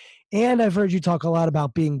myself. And I've heard you talk a lot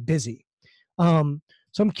about being busy. So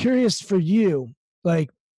I'm curious for you, like,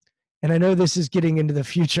 and I know this is getting into the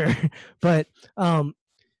future, but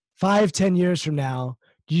 5-10 years from now,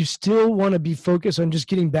 do you still want to be focused on just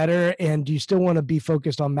getting better? And do you still want to be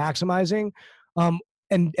focused on maximizing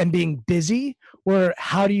and being busy? Or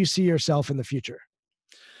how do you see yourself in the future?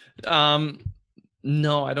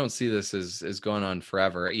 No, I don't see this as going on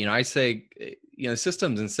forever. I say,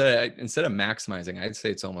 systems, instead of maximizing, I'd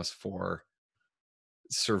say it's almost for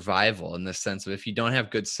survival, in the sense of, if you don't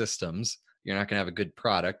have good systems, you're not going to have a good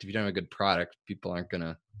product. If you don't have a good product, people aren't going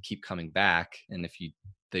to keep coming back. And if you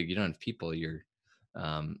don't have people, you're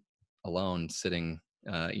alone sitting,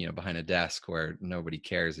 behind a desk where nobody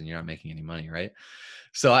cares and you're not making any money, right?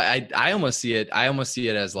 So I almost see it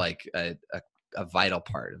as like a vital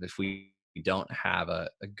part of, if we don't have a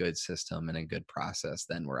good system and a good process,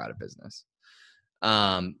 then we're out of business,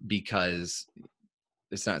 because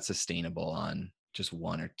it's not sustainable on just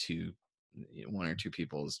one or two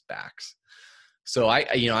people's backs. So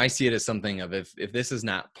I see it as something of, if this is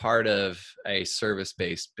not part of a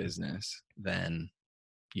service-based business, then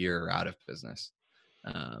you're out of business.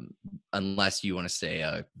 Unless you want to stay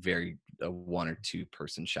a one or two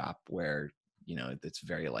person shop where, it's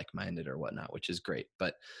very like-minded or whatnot, which is great.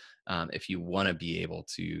 But if you want to be able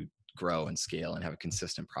to grow and scale and have a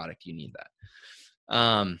consistent product, you need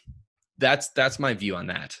that. That's my view on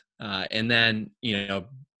that. And then,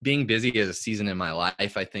 being busy is a season in my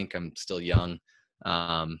life. I think I'm still young,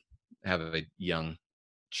 have a young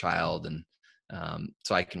child, and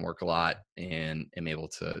so I can work a lot and am able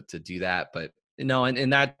to do that. But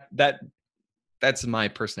and that's my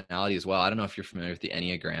personality as well. I don't know if you're familiar with the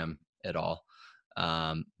Enneagram at all,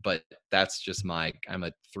 but that's just I'm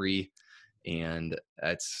a 3, and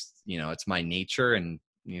it's my nature. And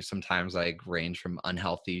sometimes I range from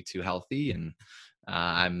unhealthy to healthy, and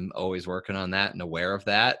I'm always working on that and aware of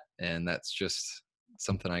that, and that's just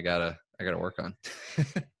something I gotta work on.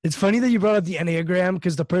 It's funny that you brought up the Enneagram,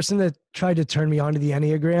 because the person that tried to turn me on to the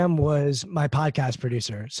Enneagram was my podcast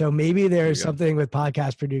producer. So maybe there's something with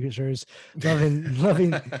podcast producers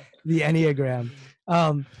loving the Enneagram.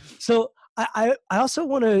 So I also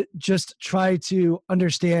want to just try to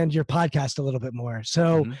understand your podcast a little bit more.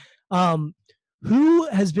 So who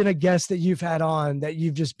has been a guest that you've had on that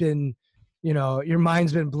you've just been, your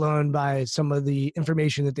mind's been blown by some of the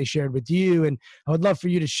information that they shared with you? And I would love for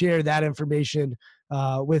you to share that information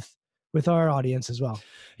with our audience as well.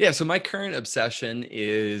 Yeah. So my current obsession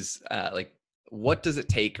is what does it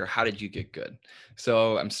take, or how did you get good?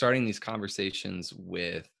 So I'm starting these conversations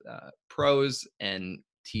with pros and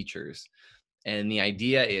teachers. And the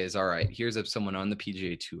idea is, all right, here's someone on the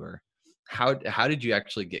PGA Tour. How did you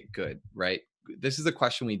actually get good, right? This is a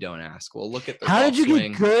question we don't ask. We'll look at the how did you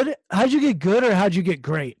swing. get good? How'd you get good, or how'd you get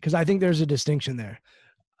great? Because I think there's a distinction there.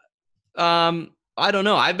 I don't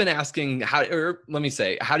know. I've been asking how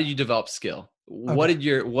did you develop skill? Okay. What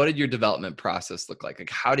did your development process look like?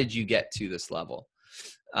 Like, how did you get to this level?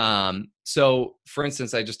 So for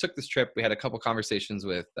instance, I just took this trip. We had a couple conversations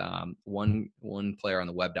with one player on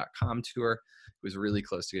the web.com tour who was really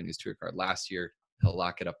close to getting his tour card last year. He'll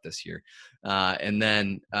lock it up this year. And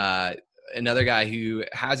then another guy who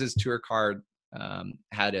has his tour card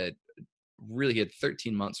had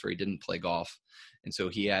 13 months where he didn't play golf. And so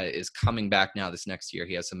he is coming back now this next year.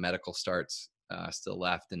 He has some medical starts still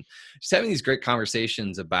left. And just having these great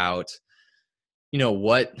conversations about,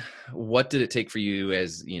 what did it take for you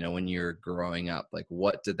as, when you're growing up? Like,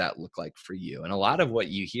 what did that look like for you? And a lot of what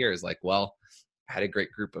you hear is like, well, I had a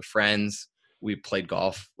great group of friends. We played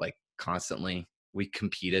golf like constantly. We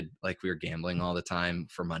competed like we were gambling all the time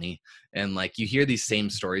for money. And like, you hear these same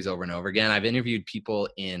stories over and over again. I've interviewed people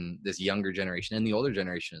in this younger generation and the older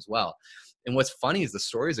generation as well. And what's funny is the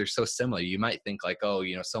stories are so similar. You might think like, oh,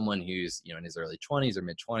 someone who's, in his early 20s or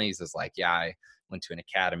mid 20s is like, yeah, I went to an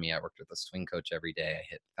academy. I worked with a swing coach every day. I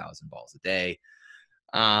hit 1,000 balls a day.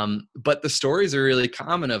 But the stories are really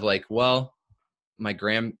common of like, well, I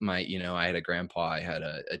had a grandpa, I had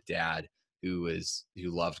a dad who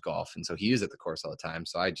loved golf. And so he was at the course all the time.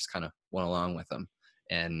 So I just kind of went along with him,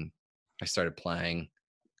 and I started playing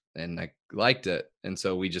and I liked it. And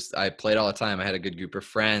so I played all the time. I had a good group of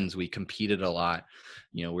friends. We competed a lot.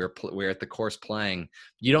 We were at the course playing.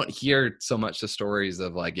 You don't hear so much the stories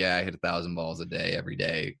of like, yeah, I hit 1,000 balls a day every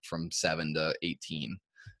day from 7 to 18.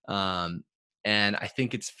 And I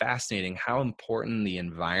think it's fascinating how important the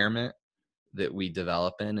environment that we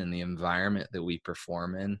develop in and the environment that we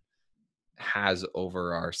perform in has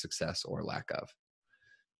over our success or lack of.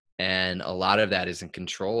 And a lot of that isn't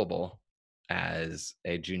controllable as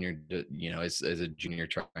a junior, as a junior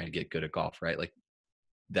trying to get good at golf, right? Like,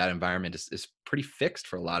 that environment is pretty fixed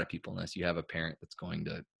for a lot of people unless you have a parent that's going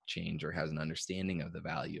to change or has an understanding of the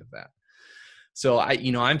value of that. So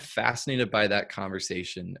I'm fascinated by that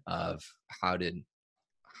conversation of how did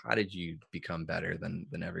you become better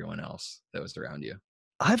than everyone else that was around you?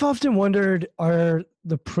 I've often wondered, are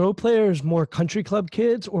the pro players more country club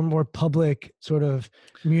kids or more public sort of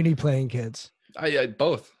muni playing kids?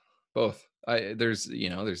 Both. There's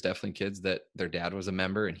definitely kids that their dad was a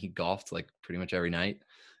member and he golfed like pretty much every night,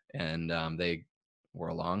 and they were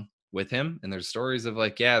along with him. And there's stories of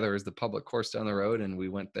like, yeah, there was the public course down the road and we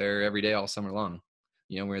went there every day all summer long.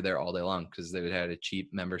 We were there all day long because they had a cheap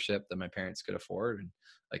membership that my parents could afford. And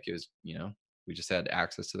like, it was, we just had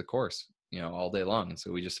access to the course, all day long. And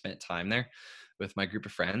so we just spent time there with my group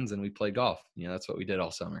of friends and we played golf. That's what we did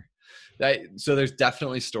all summer. So there's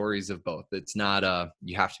definitely stories of both. It's not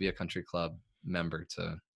you have to be a country club member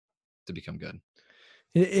to become good.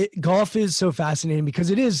 Golf is so fascinating because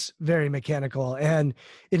it is very mechanical and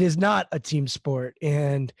it is not a team sport.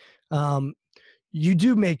 And you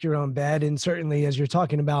do make your own bed. And certainly, as you're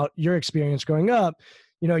talking about your experience growing up,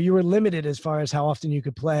 you were limited as far as how often you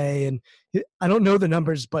could play. And I don't know the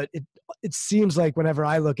numbers, but it seems like whenever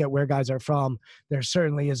I look at where guys are from, there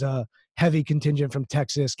certainly is a heavy contingent from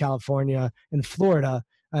Texas, California, and Florida.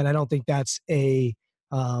 And I don't think that's I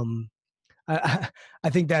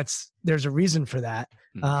think there's a reason for that.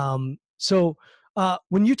 So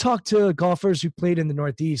when you talk to golfers who played in the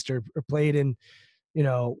Northeast or played in,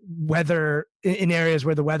 weather in areas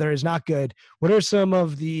where the weather is not good, what are some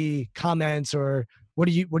of the comments, or what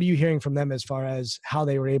are you hearing from them as far as how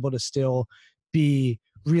they were able to still be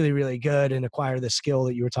really, really good and acquire the skill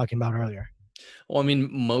that you were talking about earlier? Well, I mean,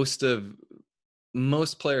 most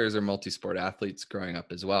players are multi-sport athletes growing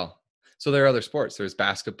up as well. So there are other sports. There's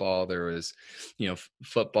basketball, there was,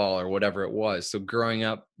 football or whatever it was. So growing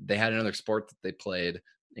up, they had another sport that they played,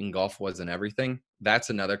 and golf wasn't everything.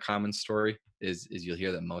 That's another common story is you'll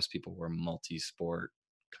hear that most people were multi-sport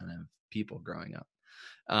kind of people growing up.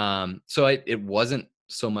 So it wasn't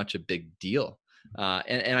so much a big deal.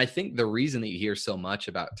 And I think the reason that you hear so much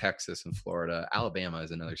about Texas and Florida, Alabama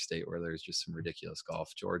is another state where there's just some ridiculous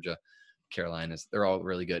golf, Georgia, Carolinas, they're all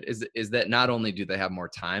really good, is that not only do they have more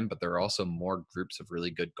time, but there are also more groups of really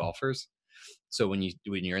good golfers. So when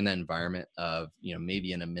you're in that environment of,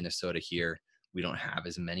 maybe in a Minnesota here, we don't have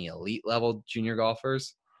as many elite level junior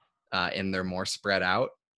golfers, and they're more spread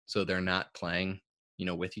out. So they're not playing,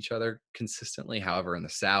 with each other consistently. However, in the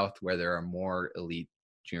South, where there are more elite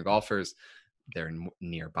junior golfers, they're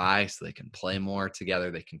nearby, so they can play more together,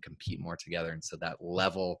 they can compete more together. And so that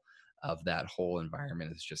level of that whole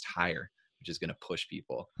environment is just higher, which is going to push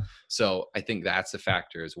people. So I think that's a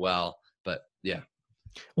factor as well. But yeah.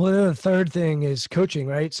 Well, then the third thing is coaching,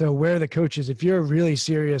 right? So where are the coaches? If you're a really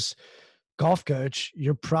serious golf coach,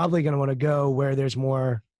 you're probably going to want to go where there's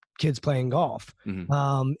more kids playing golf.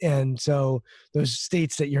 Mm-hmm. And so those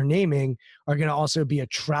states that you're naming are going to also be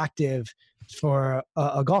attractive for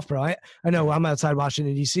a golf pro. I know I'm outside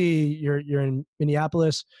Washington, D.C. You're in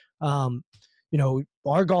Minneapolis.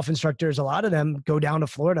 Our golf instructors, a lot of them go down to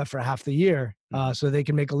Florida for half the year so they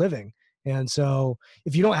can make a living. And so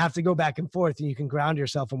if you don't have to go back and forth and you can ground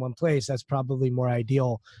yourself in one place, that's probably more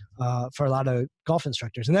ideal for a lot of golf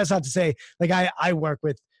instructors. And that's not to say, like, I work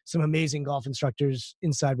with some amazing golf instructors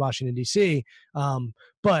inside Washington, D.C.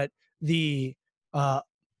 But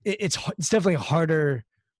it's definitely harder.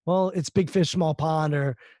 Well, it's big fish, small pond,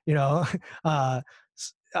 or,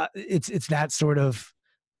 it's that sort of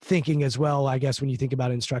thinking as well, I guess, when you think about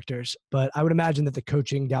instructors. But I would imagine that the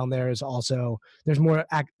coaching down there is also, there's more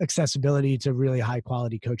accessibility to really high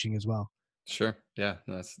quality coaching as well. Sure. Yeah,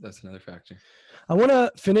 that's another factor. I want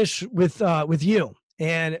to finish with you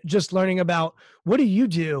and just learning about, what do you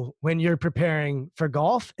do when you're preparing for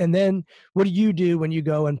golf? And then what do you do when you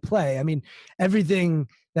go and play? I mean, everything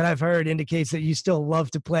that I've heard indicates that you still love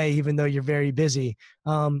to play, even though you're very busy.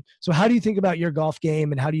 So how do you think about your golf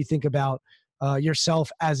game, and how do you think about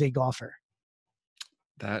yourself as a golfer?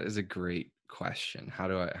 That is a great question. How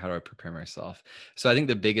do I prepare myself? So I think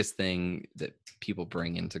the biggest thing that people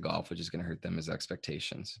bring into golf, which is going to hurt them, is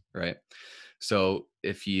expectations, right? So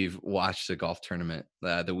if you've watched a golf tournament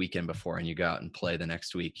the weekend before and you go out and play the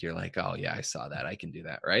next week, you're like, oh yeah, I saw that, I can do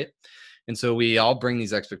that, right? And so we all bring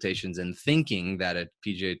these expectations in, thinking that a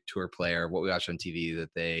PGA Tour player, what we watch on TV,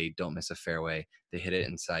 that they don't miss a fairway, they hit it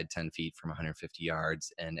inside 10 feet from 150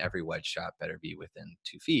 yards, and every wedge shot better be within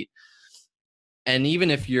 2 feet. And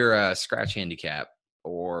even if you're a scratch handicap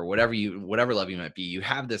or whatever level you might be, you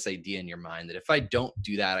have this idea in your mind that if I don't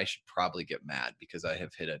do that, I should probably get mad because I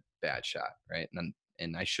have hit a bad shot, right?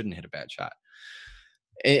 And I shouldn't hit a bad shot.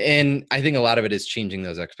 And I think a lot of it is changing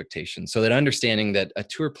those expectations. So that understanding that a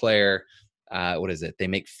tour player, they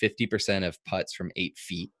make 50% of putts from 8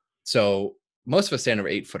 feet. So most of us stand over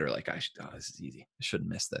 8 footer like, this is easy, I shouldn't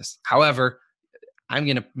miss this. However, I'm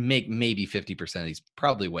going to make maybe 50% of these,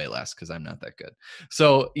 probably way less because I'm not that good.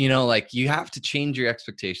 So, you have to change your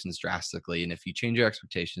expectations drastically. And if you change your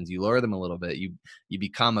expectations, you lower them a little bit, you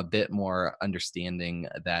become a bit more understanding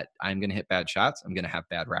that I'm going to hit bad shots. I'm going to have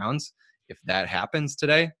bad rounds. If that happens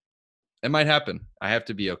today, it might happen. I have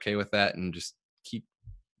to be okay with that and just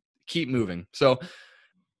keep moving. So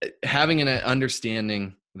having an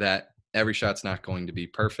understanding that every shot's not going to be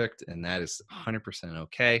perfect, and that is 100%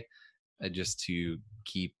 okay, just to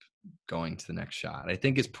keep going to the next shot, I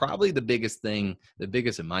think is probably the biggest thing, the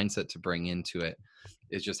biggest mindset to bring into it,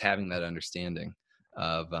 is just having that understanding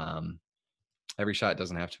of every shot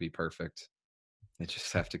doesn't have to be perfect. You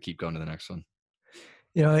just have to keep going to the next one.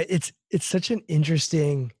 It's such an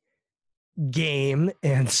interesting game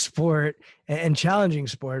and sport, and challenging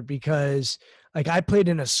sport, because like I played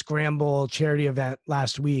in a scramble charity event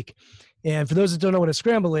last week. And for those that don't know what a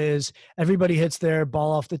scramble is, everybody hits their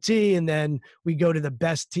ball off the tee, and then we go to the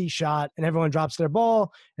best tee shot, and everyone drops their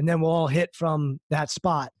ball, and then we'll all hit from that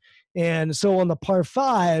spot. And so on the par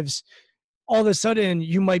fives, all of a sudden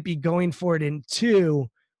you might be going for it in 2,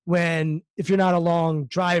 when if you're not a long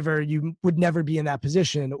driver, you would never be in that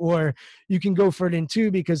position. Or you can go for it in 2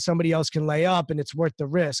 because somebody else can lay up and it's worth the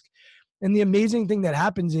risk. And the amazing thing that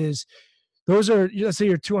happens is, those are, let's say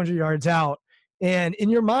you're 200 yards out, and in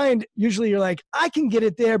your mind, usually you're like, I can get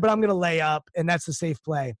it there, but I'm going to lay up, and that's the safe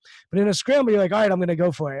play. But in a scramble, you're like, all right, I'm going to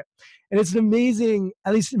go for it. And it's an amazing,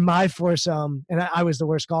 at least in my foursome, and I was the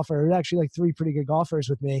worst golfer. There were actually like 3 pretty good golfers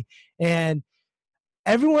with me. And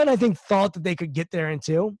everyone, I think, thought that they could get there in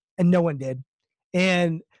 2. and no one did.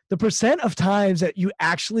 And the percent of times that you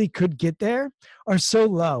actually could get there are so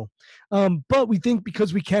low. But we think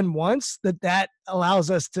because we can once, that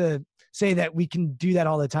allows us to say that we can do that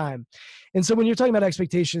all the time. And so when you're talking about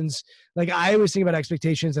expectations, like I always think about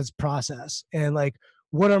expectations as process and like,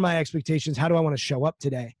 what are my expectations? How do I want to show up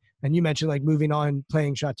today? And you mentioned like moving on,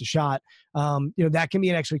 playing shot to shot. That can be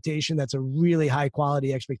an expectation that's a really high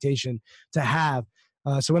quality expectation to have.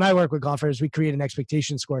 So when I work with golfers, we create an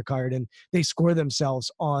expectation scorecard and they score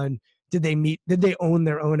themselves on, did they own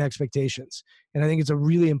their own expectations? And I think it's a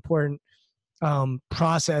really important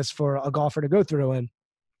process for a golfer to go through. And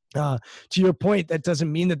to your point, that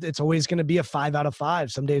doesn't mean that it's always going to be a 5 out of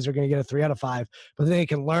 5. Some days they're going to get a 3 out of 5, but then they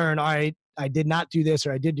can learn, all right, I did not do this,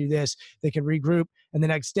 or I did do this. They can regroup, and the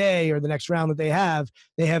next day or the next round that they have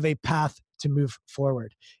a path to move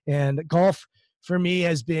forward. And golf for me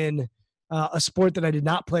has been a sport that I did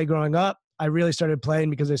not play growing up. I really started playing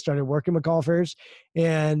because I started working with golfers,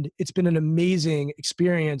 and it's been an amazing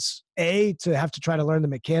experience, to have to try to learn the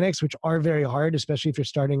mechanics, which are very hard, especially if you're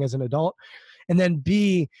starting as an adult. And then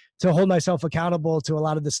B, to hold myself accountable to a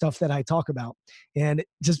lot of the stuff that I talk about. And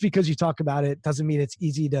just because you talk about it doesn't mean it's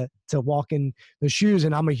easy to walk in the shoes.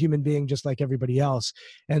 And I'm a human being just like everybody else.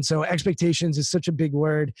 And so expectations is such a big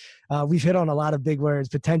word. We've hit on a lot of big words,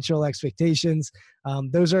 potential expectations.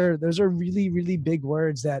 Those are really, really big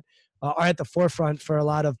words that are at the forefront for a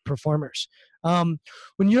lot of performers. When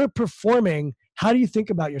you're performing, how do you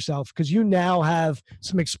think about yourself? Because you now have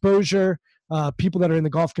some exposure. People that are in the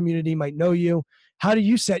golf community might know you. How do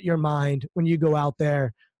you set your mind when you go out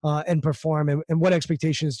there and perform? And what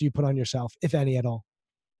expectations do you put on yourself, if any at all?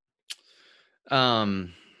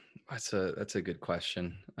 That's a good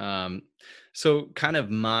question. So kind of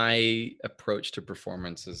my approach to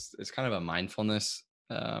performance is kind of a mindfulness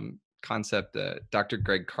concept. Dr.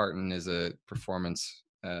 Greg Carton is a performance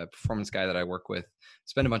guy that I work with,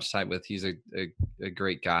 spend a bunch of time with. He's a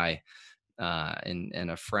great guy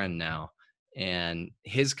and a friend now. And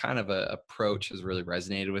his kind of a approach has really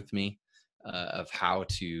resonated with me of how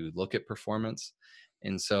to look at performance.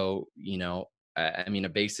 And so, I mean, a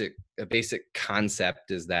basic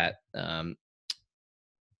concept is that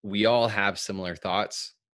we all have similar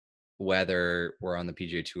thoughts, whether we're on the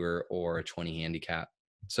PGA Tour or a 20 handicap.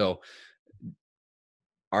 So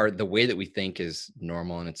the way that we think is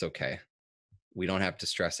normal, and it's okay. We don't have to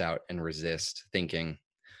stress out and resist thinking,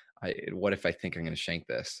 what if I think I'm going to shank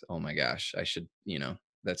this? Oh my gosh, I should,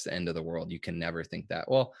 that's the end of the world. You can never think that.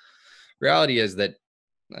 Well, reality is that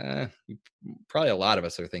probably a lot of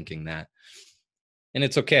us are thinking that. And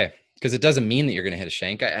it's okay, because it doesn't mean that you're going to hit a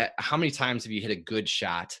shank. How many times have you hit a good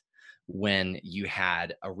shot when you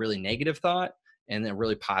had a really negative thought and a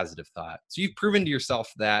really positive thought? So you've proven to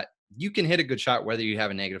yourself that you can hit a good shot whether you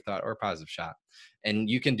have a negative thought or a positive shot. And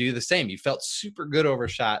you can do the same. You felt super good over a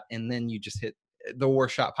shot, and then you just hit the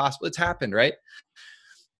worst shot possible. It's happened, right?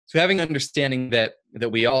 So having understanding that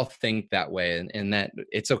we all think that way, and that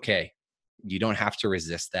it's okay. You don't have to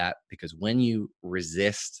resist that, because when you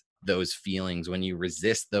resist those feelings, when you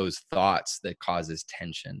resist those thoughts, that causes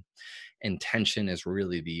tension. And tension is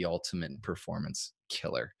really the ultimate performance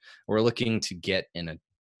killer. We're looking to get in a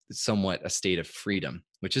state of freedom,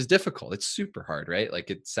 which is difficult. It's super hard, right? Like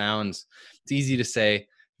it's easy to say,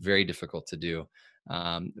 very difficult to do.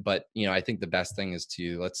 But I think the best thing is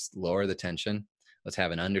let's lower the tension. Let's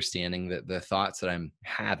have an understanding that the thoughts that I'm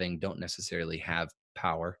having don't necessarily have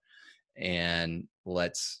power, and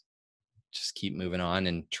let's just keep moving on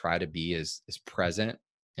and try to be as present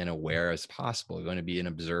and aware as possible. We're going to be an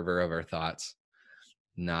observer of our thoughts,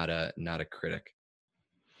 not a critic.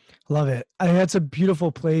 Love it. I think that's a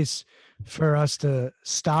beautiful place for us to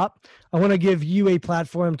stop. I want to give you a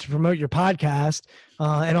platform to promote your podcast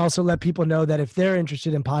and also let people know that if they're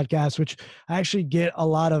interested in podcasts, which I actually get a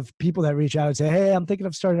lot of people that reach out and say, hey, I'm thinking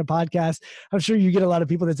of starting a podcast. I'm sure you get a lot of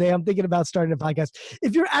people that say, I'm thinking about starting a podcast.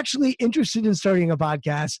 If you're actually interested in starting a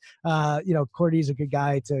podcast, Cordy's a good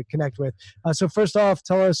guy to connect with. So first off,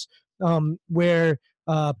 tell us where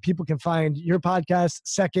people can find your podcast.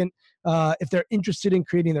 Second, if they're interested in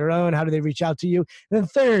creating their own, how do they reach out to you? And then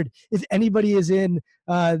third, if anybody is in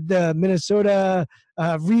the Minnesota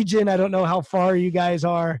region, I don't know how far you guys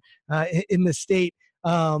are in the state,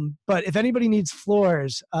 but if anybody needs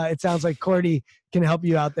floors, it sounds like Cordy can help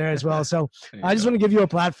you out there as well. So I just want to give you a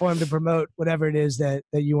platform to promote whatever it is that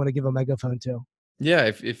you want to give a megaphone to. Yeah,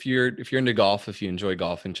 if you're into golf, if you enjoy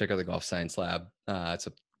golfing, check out the Golf Science Lab. It's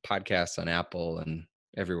a podcast on Apple and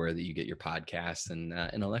everywhere that you get your podcasts, and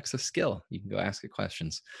an Alexa skill. You can go ask it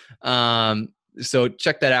questions. So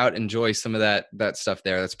check that out. Enjoy some of that stuff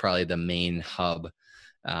there. That's probably the main hub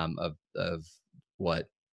of what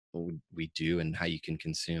we do and how you can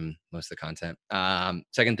consume most of the content.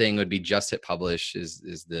 Second thing would be Just Hit Publish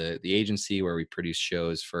is the agency where we produce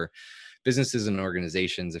shows for businesses and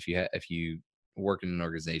organizations. If you work in an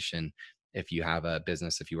organization, if you have a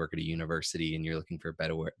business, if you work at a university and you're looking for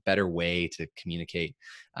a better way to communicate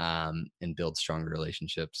and build stronger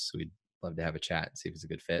relationships, we'd love to have a chat and see if it's a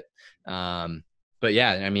good fit. But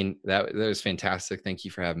yeah, I mean, that was fantastic. Thank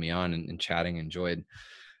you for having me on and chatting. Enjoyed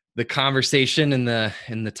the conversation and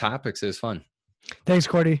the topics. It was fun. Thanks,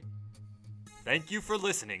 Cordy. Thank you for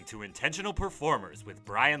listening to Intentional Performers with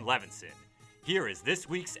Brian Levinson. Here is this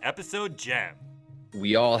week's episode gem.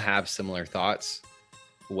 We all have similar thoughts,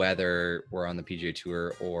 whether we're on the PGA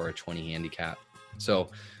Tour or a 20 handicap.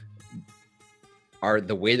 So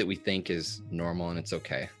the way that we think is normal and it's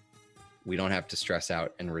okay. We don't have to stress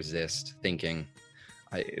out and resist thinking,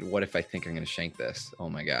 what if I think I'm going to shank this? Oh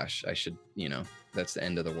my gosh, I should, that's the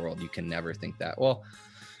end of the world. You can never think that. Well,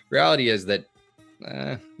 reality is that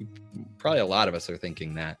probably a lot of us are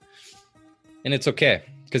thinking that. And it's okay,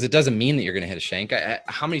 because it doesn't mean that you're going to hit a shank.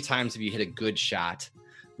 How many times have you hit a good shot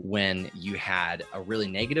when you had a really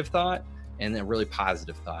negative thought and a really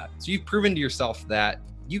positive thought? So you've proven to yourself that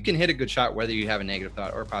you can hit a good shot whether you have a negative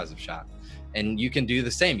thought or a positive shot. And you can do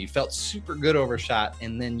the same. You felt super good over a shot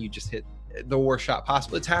and then you just hit the worst shot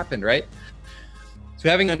possible. It's happened, right? So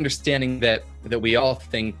having understanding that we all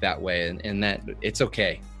think that way and that it's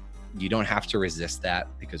okay. You don't have to resist that,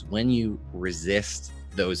 because when you resist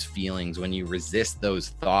those feelings, when you resist those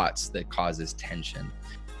thoughts, that causes tension.